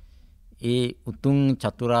යවමින් ඒ උතුම්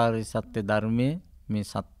චතුරාර්ය සත්‍ය ධර්මයේ මේ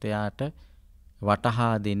සත්‍යයට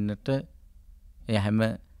වටහා දෙන්නට හැම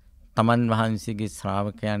තමන් වහන්සේගේ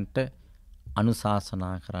ශ්‍රාවකයන්ට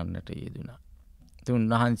අනුශාසනා කරන්නට යෙදුණා. ඉතින්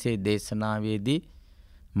උන්වහන්සේ දේශනාවේදී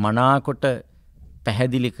මනාකොට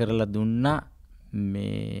පැහැදිලි කරලා දුන්නා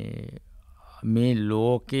මේ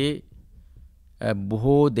ලෝකේ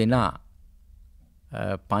බොහෝ දෙනා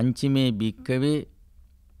පංචමේ භික්කවේ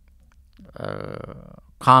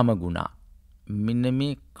කාම ගුණ. මෙන්න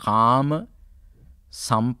මේ කාම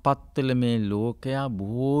සම්පත්වල මේ ලෝකයා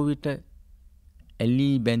බොහෝ විට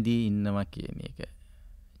ඇලී බැඳී ඉන්නවා කියන එක.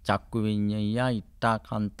 චක්කු විඤ්ඤාය ඉත්තා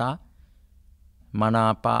කාන්තා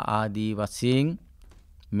මනාපා ආදී වශයෙන්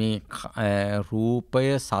මේ රූපය,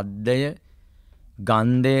 සද්දය,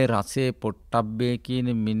 ගන්ධය, රසය, පොට්ටබ්බේ කියන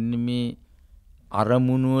මෙන්න මේ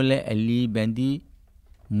අරමුණු වල ඇලී බැඳී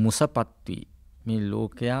මුසපත් වී මේ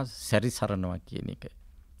ලෝකයා සැරිසරනවා කියන එක.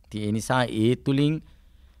 ඉතින් ඒ නිසා ඒ තුලින්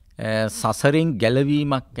සසරෙන්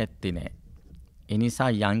ගැලවීමක් ඇත්තේ නැහැ. ඒ නිසා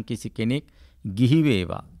යම්කිසි කෙනෙක් ගිහි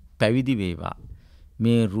වේවා, පැවිදි වේවා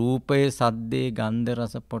මේ රූපය, සද්දේ, ගන්ධ,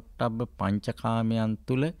 රස, පොට්ටබ්බ පංචකාමයන්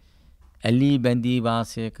තුල ඇලී බැඳී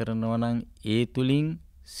වාසය කරනවා නම් ඒ තුලින්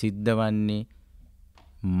සිද්ධවන්නේ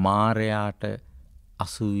මායයට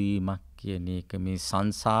අසුවීමක් කියන එක. මේ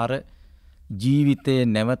සංසාර ජීවිතය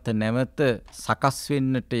නැවත නැවත සකස්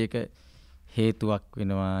වෙන්නට ඒක හේතුවක්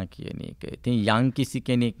වෙනවා කියන එක. ඉතින් යම්කිසි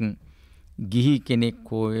කෙනෙක් ගිහි කෙනෙක්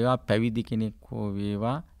හෝ වේවා, පැවිදි කෙනෙක් හෝ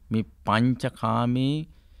වේවා මේ පංචකාමේ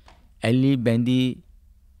ඇලී බැඳී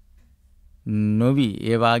නොවි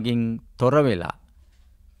ඒ වාගෙන් තොර වෙලා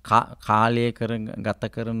කාලය ගත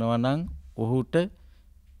කරනවා නම් ඔහුට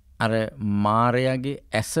අර මායගේ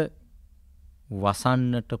ඇස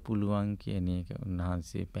වසන්නට පුළුවන් කියන එක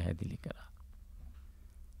උන්වහන්සේ පැහැදිලි කරා.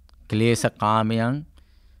 ක්ලේශ කාමයන්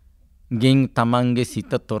ගෙන් තමන්ගේ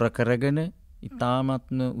සිත තොර කරගෙන ඊ타ත්ම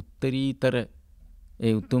උත්තරීතර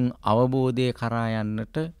ඒ උතුම් අවබෝධය කරා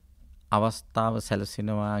යන්නට අවස්ථාව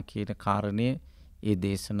සැලසෙනවා කියන කාරණය ඒ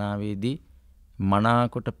දේශනාවේදී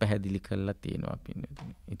මනාකොට පැහැදිලි කරලා තියෙනවා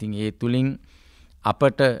පින්නතුනි. ඉතින් ඒ තුලින්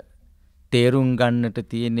අපට තේරුම් ගන්නට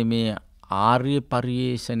තියෙන මේ ආර්ය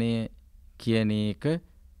පරිේෂණය කියන එක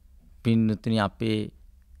පින්නතුනි අපේ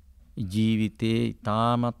ජීවිතයේ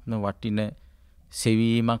ඊ타ත්ම වටින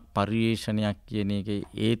සෙවීමක් පරිේෂණයක් කියන එක.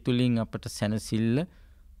 ඒ තුලින් අපට සැනසෙල්ල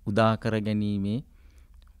උදා කර ගැනීමේ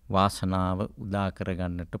වාසනාව උදා කර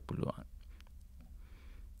ගන්නට පුළුවන්.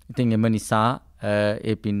 ඉතින් එම නිසා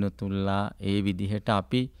ඒ පින්නතුල්ලා ඒ විදිහට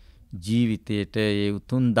අපි ජීවිතයට ඒ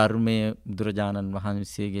උතුම් ධර්මය බුදුරජාණන්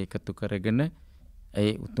වහන්සේගේ එකතු කරගෙන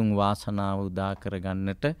ඒ උතුම් වාසනාව උදා කර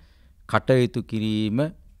ගන්නට කටයුතු කිරීම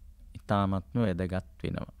ඉතාමත්ම වැදගත්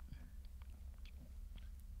වෙනවා.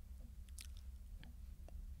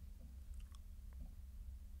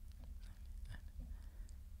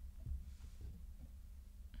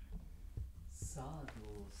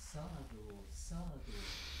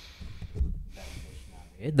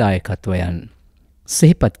 දායකත්වයන්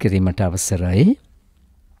සිහිපත් කිරීමට අවසරයි.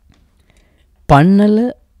 පන්නල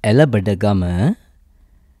ඇලබඩගම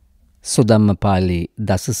සුදම්මපාලි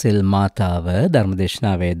දසසිල් මාතාව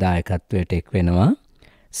ධර්මදේශනාවේ දායකත්වයට එක් වෙනවා.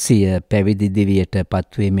 සිය පැවිදි දිවියට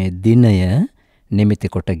පත්වීමේ දිනය නිමිති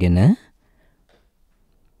කොටගෙන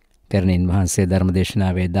තෙරණින් වහන්සේ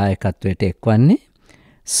ධර්මදේශනාවේ දායකත්වයට එක්වන්නේ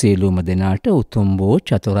සියලුම දෙනාට උතුම් වූ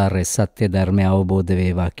චතුරාර්ය සත්‍ය ධර්මය අවබෝධ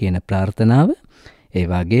වේවා කියන ප්‍රාර්ථනාව, ඒ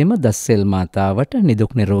වගේම දස්සෙල් මාතාවට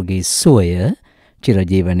නිදුක් නිරෝගී සුවය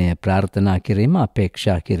චිරජීවනය ප්‍රාර්ථනා කිරීම,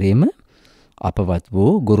 අපේක්ෂා කිරීම, අපවත්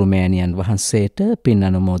වූ ගුරුමෑණියන් වහන්සේට පින්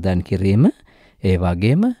අනුමෝදන් කිරීම, ඒ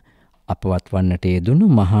වගේම අපවත් වන්නට යෙදුණු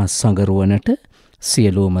මහා සංඝරුවනට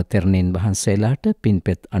සියලුම තෙරණින් වහන්සේලාට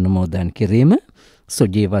පින්පෙත් අනුමෝදන් කිරීම,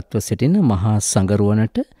 සුජීවත්ව සිටින මහා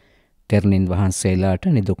සංඝරුවනට තෙරණින් වහන්සේලාට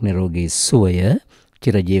නිදුක් නිරෝගී සුවය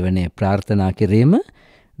චිරජීවනයේ ප්‍රාර්ථනා කිරීම,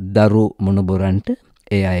 දරු මුණුබුරන්ට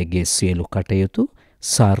ඒ අයගේ සියලු කටයුතු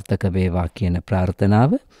සාර්ථක වේවා කියන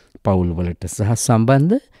ප්‍රාර්ථනාව, පවුල්වලට සහ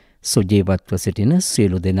සම්බන්ධ සුජීවත්ව සිටින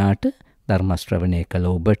සියලු දෙනාට, ධර්ම ශ්‍රවණය කළ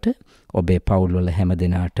ඔබට, ඔබේ පවුල්වල හැම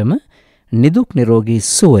දෙනාටම නිදුක් නිරෝගී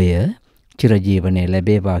සුවය චිරජීවනයේ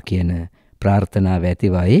ලැබේවා කියන ප්‍රාර්ථනාව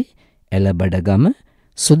ඇතිවයි එළබඩගම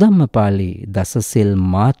සුදම්මපාලි දසසිල්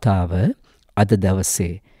මාතාව අද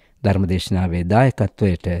දවසේ ධර්මදේශනාවේ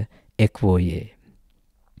දායකත්වයට එක් වූයේ.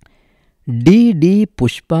 ඩී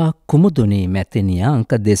පුෂ්පා කුමුදුනී මැතිනිය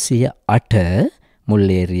අංක 208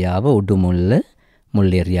 මුල්ලේරියාව උඩුමුල්ල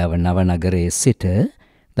මුල්ලේරියාව නවනගරයේ සිට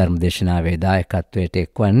ධර්මදේශනාවේ දායකත්වයට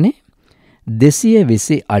එක්වන්නේ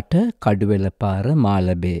 228 කඩුවෙල පාර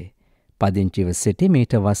මාලබේ පදිංචිව සිටි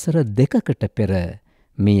මීට වසර 2කට පෙර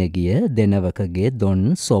මියගිය දෙනවකගේ දොන්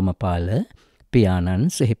සෝමපාල පියාණන්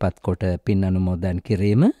සිහිපත් කොට පින් අනුමෝදන්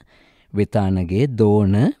කිරීම, විතානගේ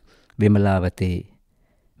දෝන විමලාවතී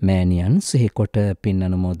මෑණියන් සිහිකොට පින්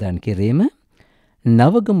අනුමෝදන් කිරීම,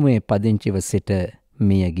 නවගමුවේ පදිංචිව සිට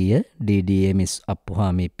මියගිය ඩීඩී මිස්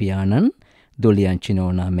අප්පුහාමි පියාණන්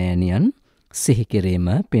දුලියංචිනෝනා මෑණියන් සිහි කිරීම,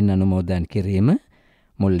 පින් අනුමෝදන් කිරීම,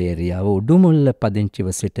 මුල්ලේරියාව උඩුමුල්ල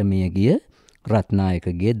පදිංචිව සිට මියගිය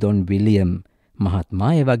රත්නායකගේ දොන් විලියම්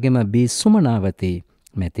මහත්මා, ඒ වගේම බී සුමනාවතී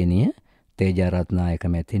මැතිනිය, තේජා රත්නායක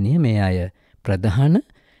මැතිනිය, මේ අය ප්‍රධාන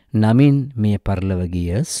නමින් මිය පරලොව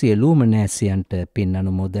ගිය සියලුම නෑසියන්ට පින්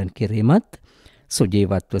අනුමෝදන් කිරීමත්,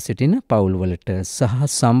 සුජීවත්ව සිටින පවුල්වලට සහ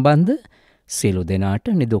සම්බන්ධ සියලු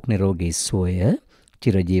දෙනාට නිදුක් නිරෝගී සුවය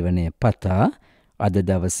චිරජීවනය පතා අද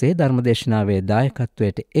දවසේ ධර්මදේශනාවේ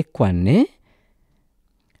දායකත්වයට එක්වන්නේ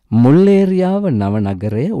මුල්ලේරියාව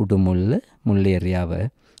නවනගරය උඩුමුල්ල මුල්ලේරියාව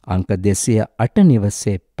අංක 208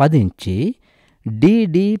 නිවසේ පදිංචි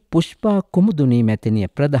ඩී පුෂ්පා කුමුදුනී මැතිනිය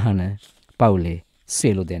ප්‍රධාන පවුලේ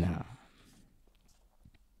සියලු දෙනා.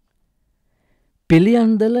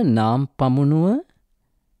 පිළියන්දල නාම් පමුණුව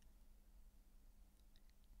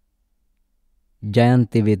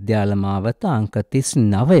ජයන්ති විද්‍යාල මාවත අංක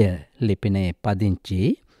 39 ලිපිනයේ පදිංචි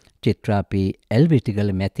චිත්‍රාපී එල්විටිගල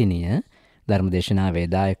මැතිනිය ධර්මදේශනාවේ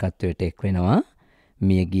දායකත්වයට එක්වෙනවා.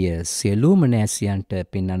 මියගිය සියලුම නෑසියන්ට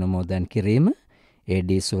පින් අනුමෝදන් කිරීම,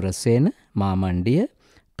 ඒ.ඩී. සුරසේන මාමණ්ඩිය,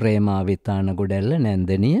 ප්‍රේමා විතාන ගොඩැල්ල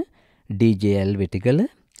නැන්දනිය, ඩී.ජේ.එල් විටිගල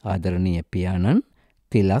ආදරණීය පියාණන්,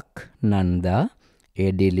 තිලක් නන්දා,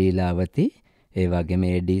 ඒ.ඩී. ලීලාවති, ඒ වගේම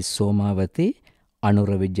ඒ.ඩී. සෝමාවති, අනුර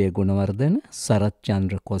විජය ගුණවර්ධන, සරත්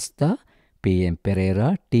චන්ද්‍ර කොස්තා, පී.එම්.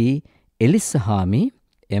 පෙරේරා, ටී. එලිසහාමි,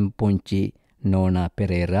 එම්. පුංචි නෝනා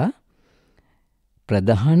පෙරේරා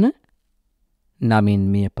ප්‍රධාන නමින්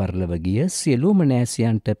මිය පරලොව ගිය සියලුම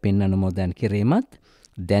නෑසියන්ට පින් අනුමෝදන් කිරීමත්,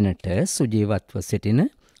 දැනට සුජීවත්ව සිටින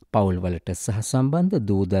පවුල්වලට සහ සම්බන්ධ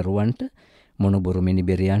දූ දරුවන්ට, මොණුබුරු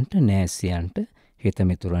මිනිබිරියන්ට, නෑසියන්ට,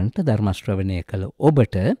 හිතමිතුරන්ට, ධර්ම ශ්‍රවණය කළ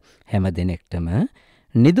ඔබට හැම දෙනෙක්ටම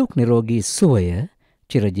නිදුක් නිරෝගී සුවය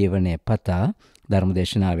චිරජීවනයේ පතා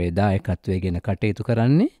ධර්මදේශනාවේ දායකත්වයෙන් කටයුතු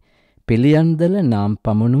කරන්නේ පිළියන්දල නාම්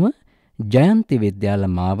පමුණුව ජයන්ති විද්‍යාල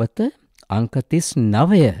මාවත අංක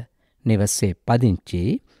 39 නිවසේ පදිංචි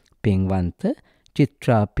පින්වන්ත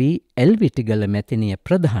චිත්‍රාපී එල්විටිගල මැතිනිය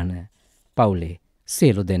ප්‍රධාන පවුලේ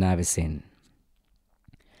සියලු දෙනා විසින්.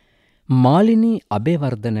 මාලිනී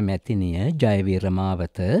අබේවර්ධන මැතිනිය ජයවීර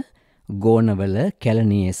මාවත ගෝනවල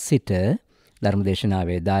කැලණියේ සිට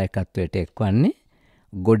ධර්මදේශනාවේ දායකත්වයට එක්වන්නේ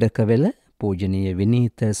ගොඩකවෙල පූජනීය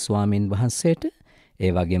විනීත ස්වාමින් වහන්සේට,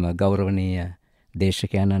 ඒ වගේම ගෞරවනීය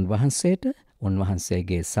දේශකයන්න් වහන්සේට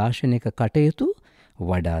උන්වහන්සේගේ ශාසනික කටයුතු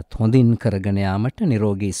වඩාත් හොඳින් කරගෙන යාමට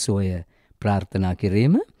නිරෝගී සුවය ප්‍රාර්ථනා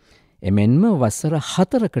කිරීම, එමෙන්ම වසර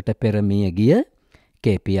 4කට පෙර මිය ගිය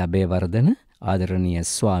කේ.පී. අබේවර්ධන ආදරණීය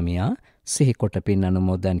ස්වාමියා සිහිකොට පින්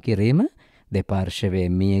අනුමෝදන් කිරීම, දෙපාර්ශවයේ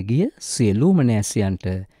මිය ගිය සියලුම නෑසියන්ට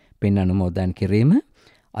පින් අනුමෝදන් කිරීම,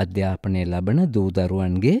 අධ්‍යාපනය ලබන දූ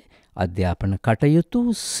දරුවන්ගේ අධ්‍යාපන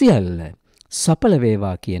කටයුතු සියල්ල සඵල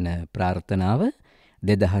වේවා කියන ප්‍රාර්ථනාව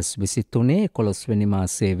 2023 11 වෙනි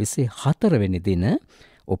මාසයේ 24 වෙනි දින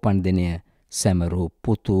උපන් දිනය සැමරූ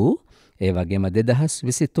පුතු ඒ වගේම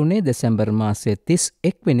 2023 දෙසැම්බර් මාසයේ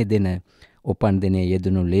 31 වෙනි දින උපන් දිනයේ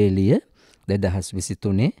යෙදුණු ලේලිය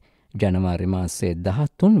 2023 ජනවාරි මාසයේ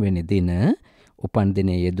 13 වෙනි දින උපන්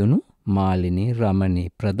දිනයේ යෙදුණු මාලිනී රමණී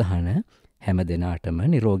ප්‍රධාන හැම දිනාටම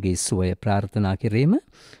නිරෝගී සුවය ප්‍රාර්ථනා කිරීම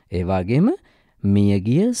ඒ වගේම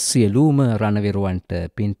මියගිය සියලුම රණවිරුවන්ට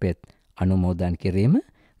පින්පෙත් අනුමෝදන් කිරීම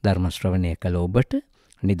ධර්ම ශ්‍රවණය කළ ඔබට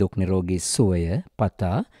නිදුක් නිරෝගී සුවය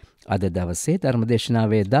පතා අද දවසේ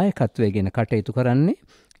ධර්මදේශනාවේ දායකත්වයෙන් කටයුතු කරන්නේ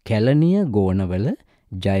කැලණිය ගෝනවල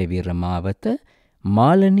ජයවීර මාවත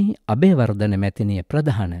මාලනී අබේවර්ධන මැතිණිය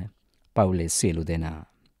ප්‍රධාන පවුලේ සියලු දෙනා.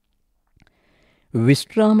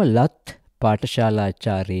 විශ්‍රාම ලත්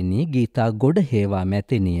පාඨශාලාචාර්යිනී ගීතා ගොඩහේවා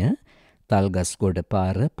මැතිණිය තල්ගස්ගොඩ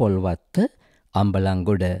පාර පොල්වත්ත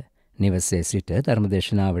අම්බලන්ගොඩ නිවසේ සිට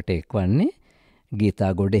ධර්මදේශනාවට එක්වන්නේ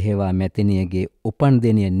ගීතා ගොඩහේවා මැතිණියගේ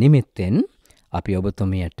උපන්දිනය නිමිත්තෙන් අපි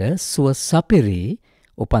ඔබතුමියට සුව සපිරි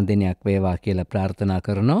උපන්දිනයක් වේවා කියලා ප්‍රාර්ථනා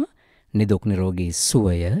කරනවා. නිදුක් නිරෝගී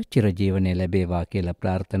සුවය චිරජීවනයේ ලැබේවා කියලා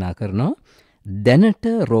ප්‍රාර්ථනා කරනවා. දැනට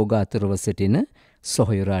රෝගාතුරව සිටින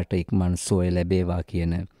සොහොයුරාට ඉක්මන් සුවය ලැබේවා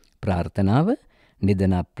කියන ප්‍රාර්ථනාව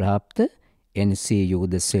නිදනා ප්‍රාප්ත NCU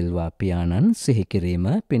සිල්වා පියාණන් සිහි කිරීම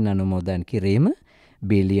පින් අනුමෝදන් කිරීම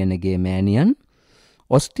බිලියනගේ මෑණියන්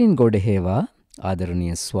ඔස්ටින් ගොඩහේවා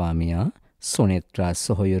ආදරණීය ස්වාමියා සොනෙත්‍රා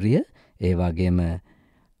සොහොයුරිය ඒ වගේම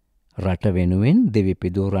රට වෙනුවෙන්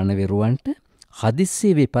දෙවිපිදූ රණවිරුවන්ට හදිස්සි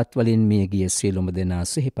විපත් වලින් මිය ගිය සියලුම දෙනා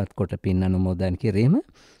සිහිපත් කොට පින් අනුමෝදන් කිරීම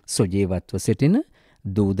සුජීවත්ව සිටින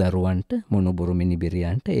දූ දරුවන්ට මොනුබුරු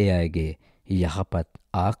මිනිබිරියන්ට ඒ අයගේ යහපත්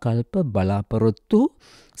ආකල්ප බලාපොරොත්තු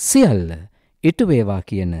සියල්ල ඉටු වේවා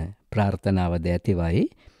කියන ප්‍රාර්ථනාවද ඇතිවයි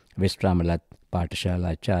විශ්‍රාමලත්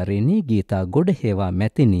පාඨශාලාචාර්යිනී ගීතා ගොඩහේවා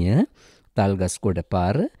මැතිණිය තල්ගස්ගොඩ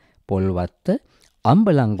පාර පොල්වත්ත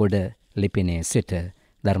අම්බලන්ගොඩ ලිපිනේ සිට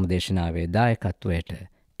ධර්මදේශනාවේ දායකත්වයට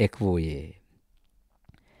එක් වූයේ.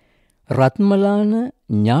 රත්මලාන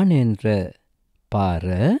ඥානේන්ද්‍ර පාර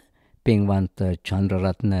පින්වන්ත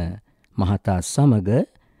චන්ද්‍රරත්න මහතා සමග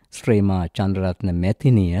ශ්‍රීමා චන්ද්‍රරත්න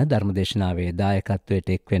මැතිණිය ධර්මදේශනාවේ දායකත්වයට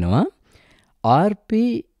එක් වෙනවා.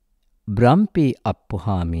 ආර්.පී. බ්‍රම්පි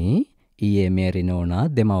අප්පුහාමි ඊයේ මේරිනෝනා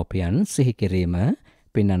දෙමව්පියන් සිහි කිරීම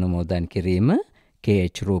පින් අනුමෝදන් කිරීම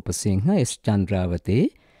කේ.එච්. රූපසිංහ එස්. චන්ද්‍රාවති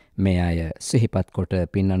මේ අය සිහිපත් කොට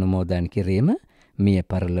පින් අනුමෝදන් කිරීම මිය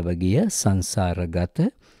පරලොව ගිය සංසාරගත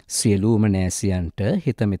සියලුම නෑසියන්ට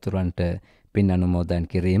හිතමිතුරන්ට පින් අනුමෝදන්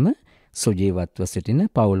කිරීම සුජීවත්ව සිටින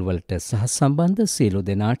පවුල්වලට සහසම්බන්ධ සියලු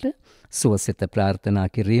දෙනාට සුවසෙත ප්‍රාර්ථනා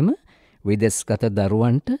කිරීම විදෙස්ගත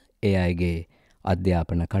දරුවන්ට ඒ අයගේ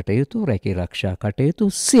අධ්‍යාපන කටයුතු රැකී රක්ෂා කටයුතු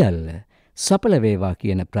සියල්ල සඵල වේවා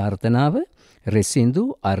කියන ප්‍රාර්ථනාව රෙසින්දු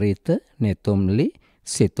අරිත නෙතුම්ලි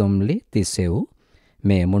සිතුම්ලි තිසෙව්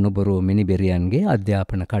මේ මොනුබුරු මිනිබිරියන්ගේ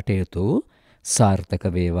අධ්‍යාපන කටයුතු සාර්ථක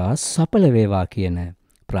වේවා සඵල වේවා කියන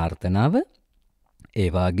ප්‍රාර්ථනාව ඒ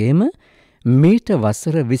වගේම මීට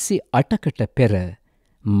වසර 28කට පෙර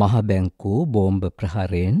මහ බැංකු බෝම්බ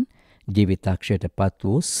ප්‍රහාරයෙන් ජීවිතක්ෂයට පත්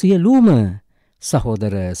වූ සියලුම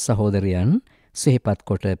සහෝදර සහෝදරියන් සිහිපත්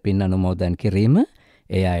කොට පින් අනුමෝදන් කිරීම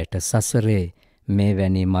ඒ අයට සසරේ මේ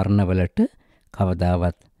වැනි මරණවලට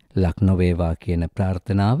කවදාවත් ලක් නොවේවා කියන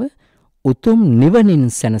ප්‍රාර්ථනාව උතුම් නිවනින්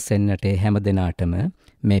සැනසෙන්නට හැම දිනාටම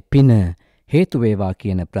මේ පින හේතු වේවා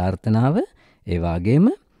කියන ප්‍රාර්ථනාව ඒ වගේම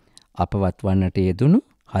අපවත් වන්නට යෙදුණු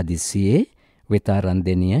හදිසියේ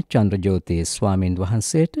විතාරන්දෙනිය චන්ද්‍රජෝති ස්වාමින්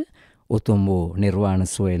වහන්සේට උතුම් වූ නිර්වාණ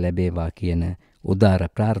සුවය ලැබේවා කියන උදාර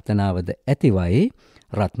ප්‍රාර්ථනාවද ඇතිවයි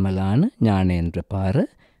රත්මලාන ඥානේන්ද්‍ර පාර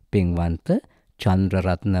පින්වන්ත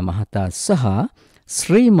චන්ද්‍රරත්න මහතා සහ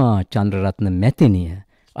ශ්‍රීමා චන්ද්‍රරත්න මැතිණිය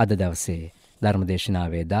අද දවසේ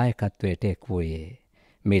ධර්මදේශනාවේ දායකත්වයට එක් වූයේ.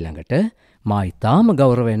 මීළඟට මා ඉතාම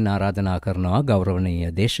ගෞරවයෙන් ආරාධනා කරනවා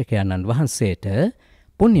ගෞරවනීය දේශකයන්න් වහන්සේට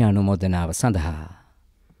පුණ්‍යානුමෝදනාව සඳහා.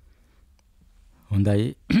 හොඳයි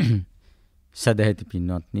සදැහැති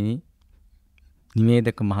පින්වත්නි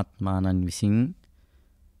නිවේදක මහත්මාණන් විසින්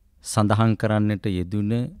සඳහන් කරන්නට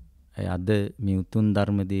යෙදුන අද මේ උතුම්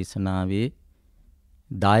ධර්ම දේශනාවේ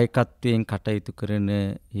දායකත්වයෙන් කටයුතු කරන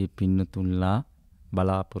මේ පින්නතුන්ලා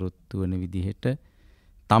බලාපොරොත්තු වන විදිහට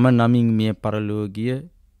තම නමින් මිය පරලෝකීය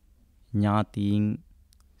ඥාතීන්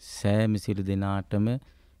සෑම සිළු දෙනාටම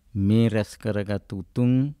මේ රැස් කරගත්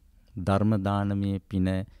උතුම් ධර්ම දානමය පින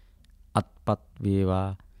අත්පත් වේවා.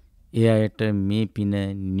 ඒ අයට මේ පින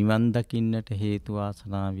නිවන් දකින්නට හේතු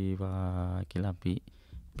වාසනා වේවා කියලා අපි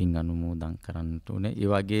පින් අනුමෝදන් කරන්නට ඕනේ. ඒ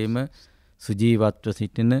වගේම සුජීවත්ව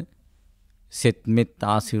සිටින සෙත්මෙත්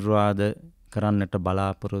ආශිර්වාද කරන්නට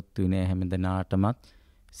බලාපොරොත්තු වෙන හැම දිනාටමත්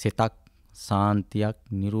සිතක් සාන්තියක්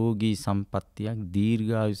නිරෝගී සම්පත්තියක්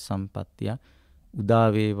දීර්ඝායු සම්පත්තියක්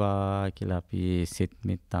උදා වේවා කියලා අපි සෙත්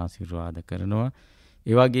මෙත් ආශිර්වාද කරනවා.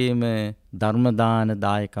 ඒ වගේම ධර්ම දාන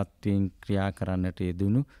දායකත්වයෙන් ක්‍රියා කරන්නට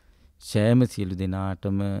යෙදුණු සෑම සියලු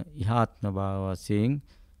දෙනාටම ඉහාත්ම භාව වශයෙන්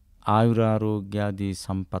ආයුරාරෝග්‍ය ආදී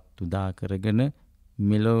සම්පත් උදා කරගෙන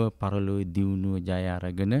මෙලොව පරලොව දියුණුව ජය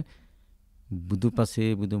අරගෙන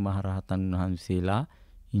බුදුපසේ බුදුමහරහතන් වහන්සේලා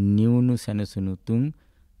නිවුණු සැනසුණුතුන්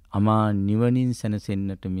අමා නිවනින්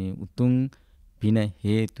සැනසෙන්නට මේ උතුම් පින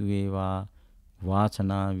හේතු වේවා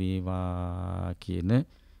වාසනා වේවා කියන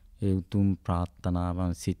ඒ උතුම්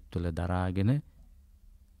ප්‍රාර්ථනාවන් සිත්වල දරාගෙන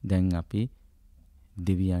දැන් අපි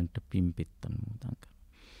දෙවියන්ට පින්පෙත් අනුමෝදන් කරමු.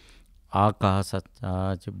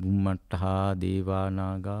 ආකාසත්තාච බුම්මට්ටහා දේවා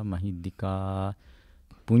නාග මහිද්దికා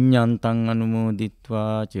පුඤ්ඤන්තං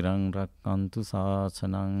අනුමෝදිත්වා චිරං රක්칸තු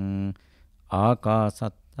ශාසනං.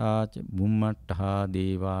 ආකාසත්තාච බුම්මට්ටහා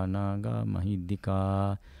දේවා නාග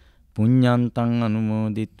මහිද්దికා පුඤ්ඤන්තං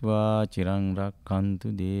අනුමෝදිත්වා චිරං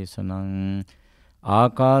රක්칸තු දේශනං.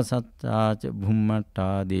 ආකාසත්තාච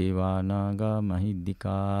බුම්මට්ටා දේවා නාග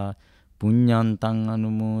මහිද්దికා පුඤ්ඤන්තං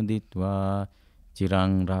අනුමෝදිත්වා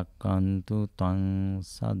චිරං රක්칸තු ත්වං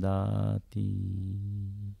සදාති.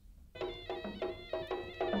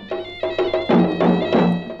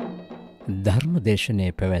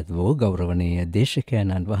 ධර්මදේශනයේ පැවැත් වූ ගෞරවනීය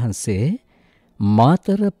දේශකයන්න් වහන්සේ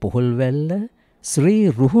මාතර පොහොල්වැල්ල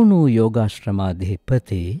ශ්‍රී රුහුණු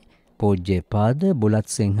යෝගාශ්‍රමාධිපති පූජ්‍යපාද බුලත්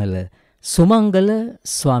සිංහල සුමංගල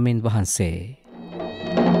ස්වාමින් වහන්සේ.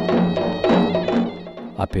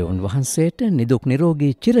 අපි උන්වහන්සේට නිදුක්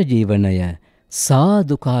නිරෝගී චිරජීවනය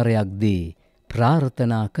සාදුකාරයක් දී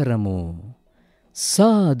ප්‍රාර්ථනා කරමු.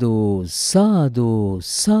 සාදු සාදු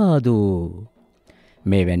සාදු.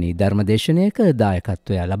 මෙවැනි ධර්මදේශනයක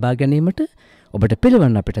දායකත්වය ලබා ගැනීමට ඔබට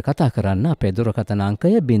පිළිවන් අපිට කතා කරන්න අපේ දුරකථන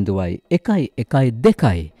අංකය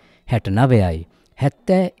 0112 69යි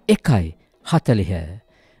 71යි 40.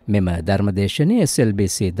 මෙම ධර්මදේශනය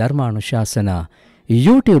SLBC ධර්මානුශාසනා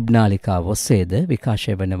YouTube නාලිකාව ඔස්සේද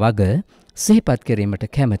විකාශය වන වග සිහිපත් කිරීමට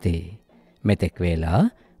කැමැති. මෙතෙක් වේලා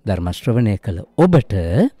ධර්ම ශ්‍රවණය කළ ඔබට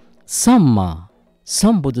සම්මා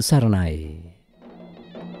සම්බුදු සරණයි.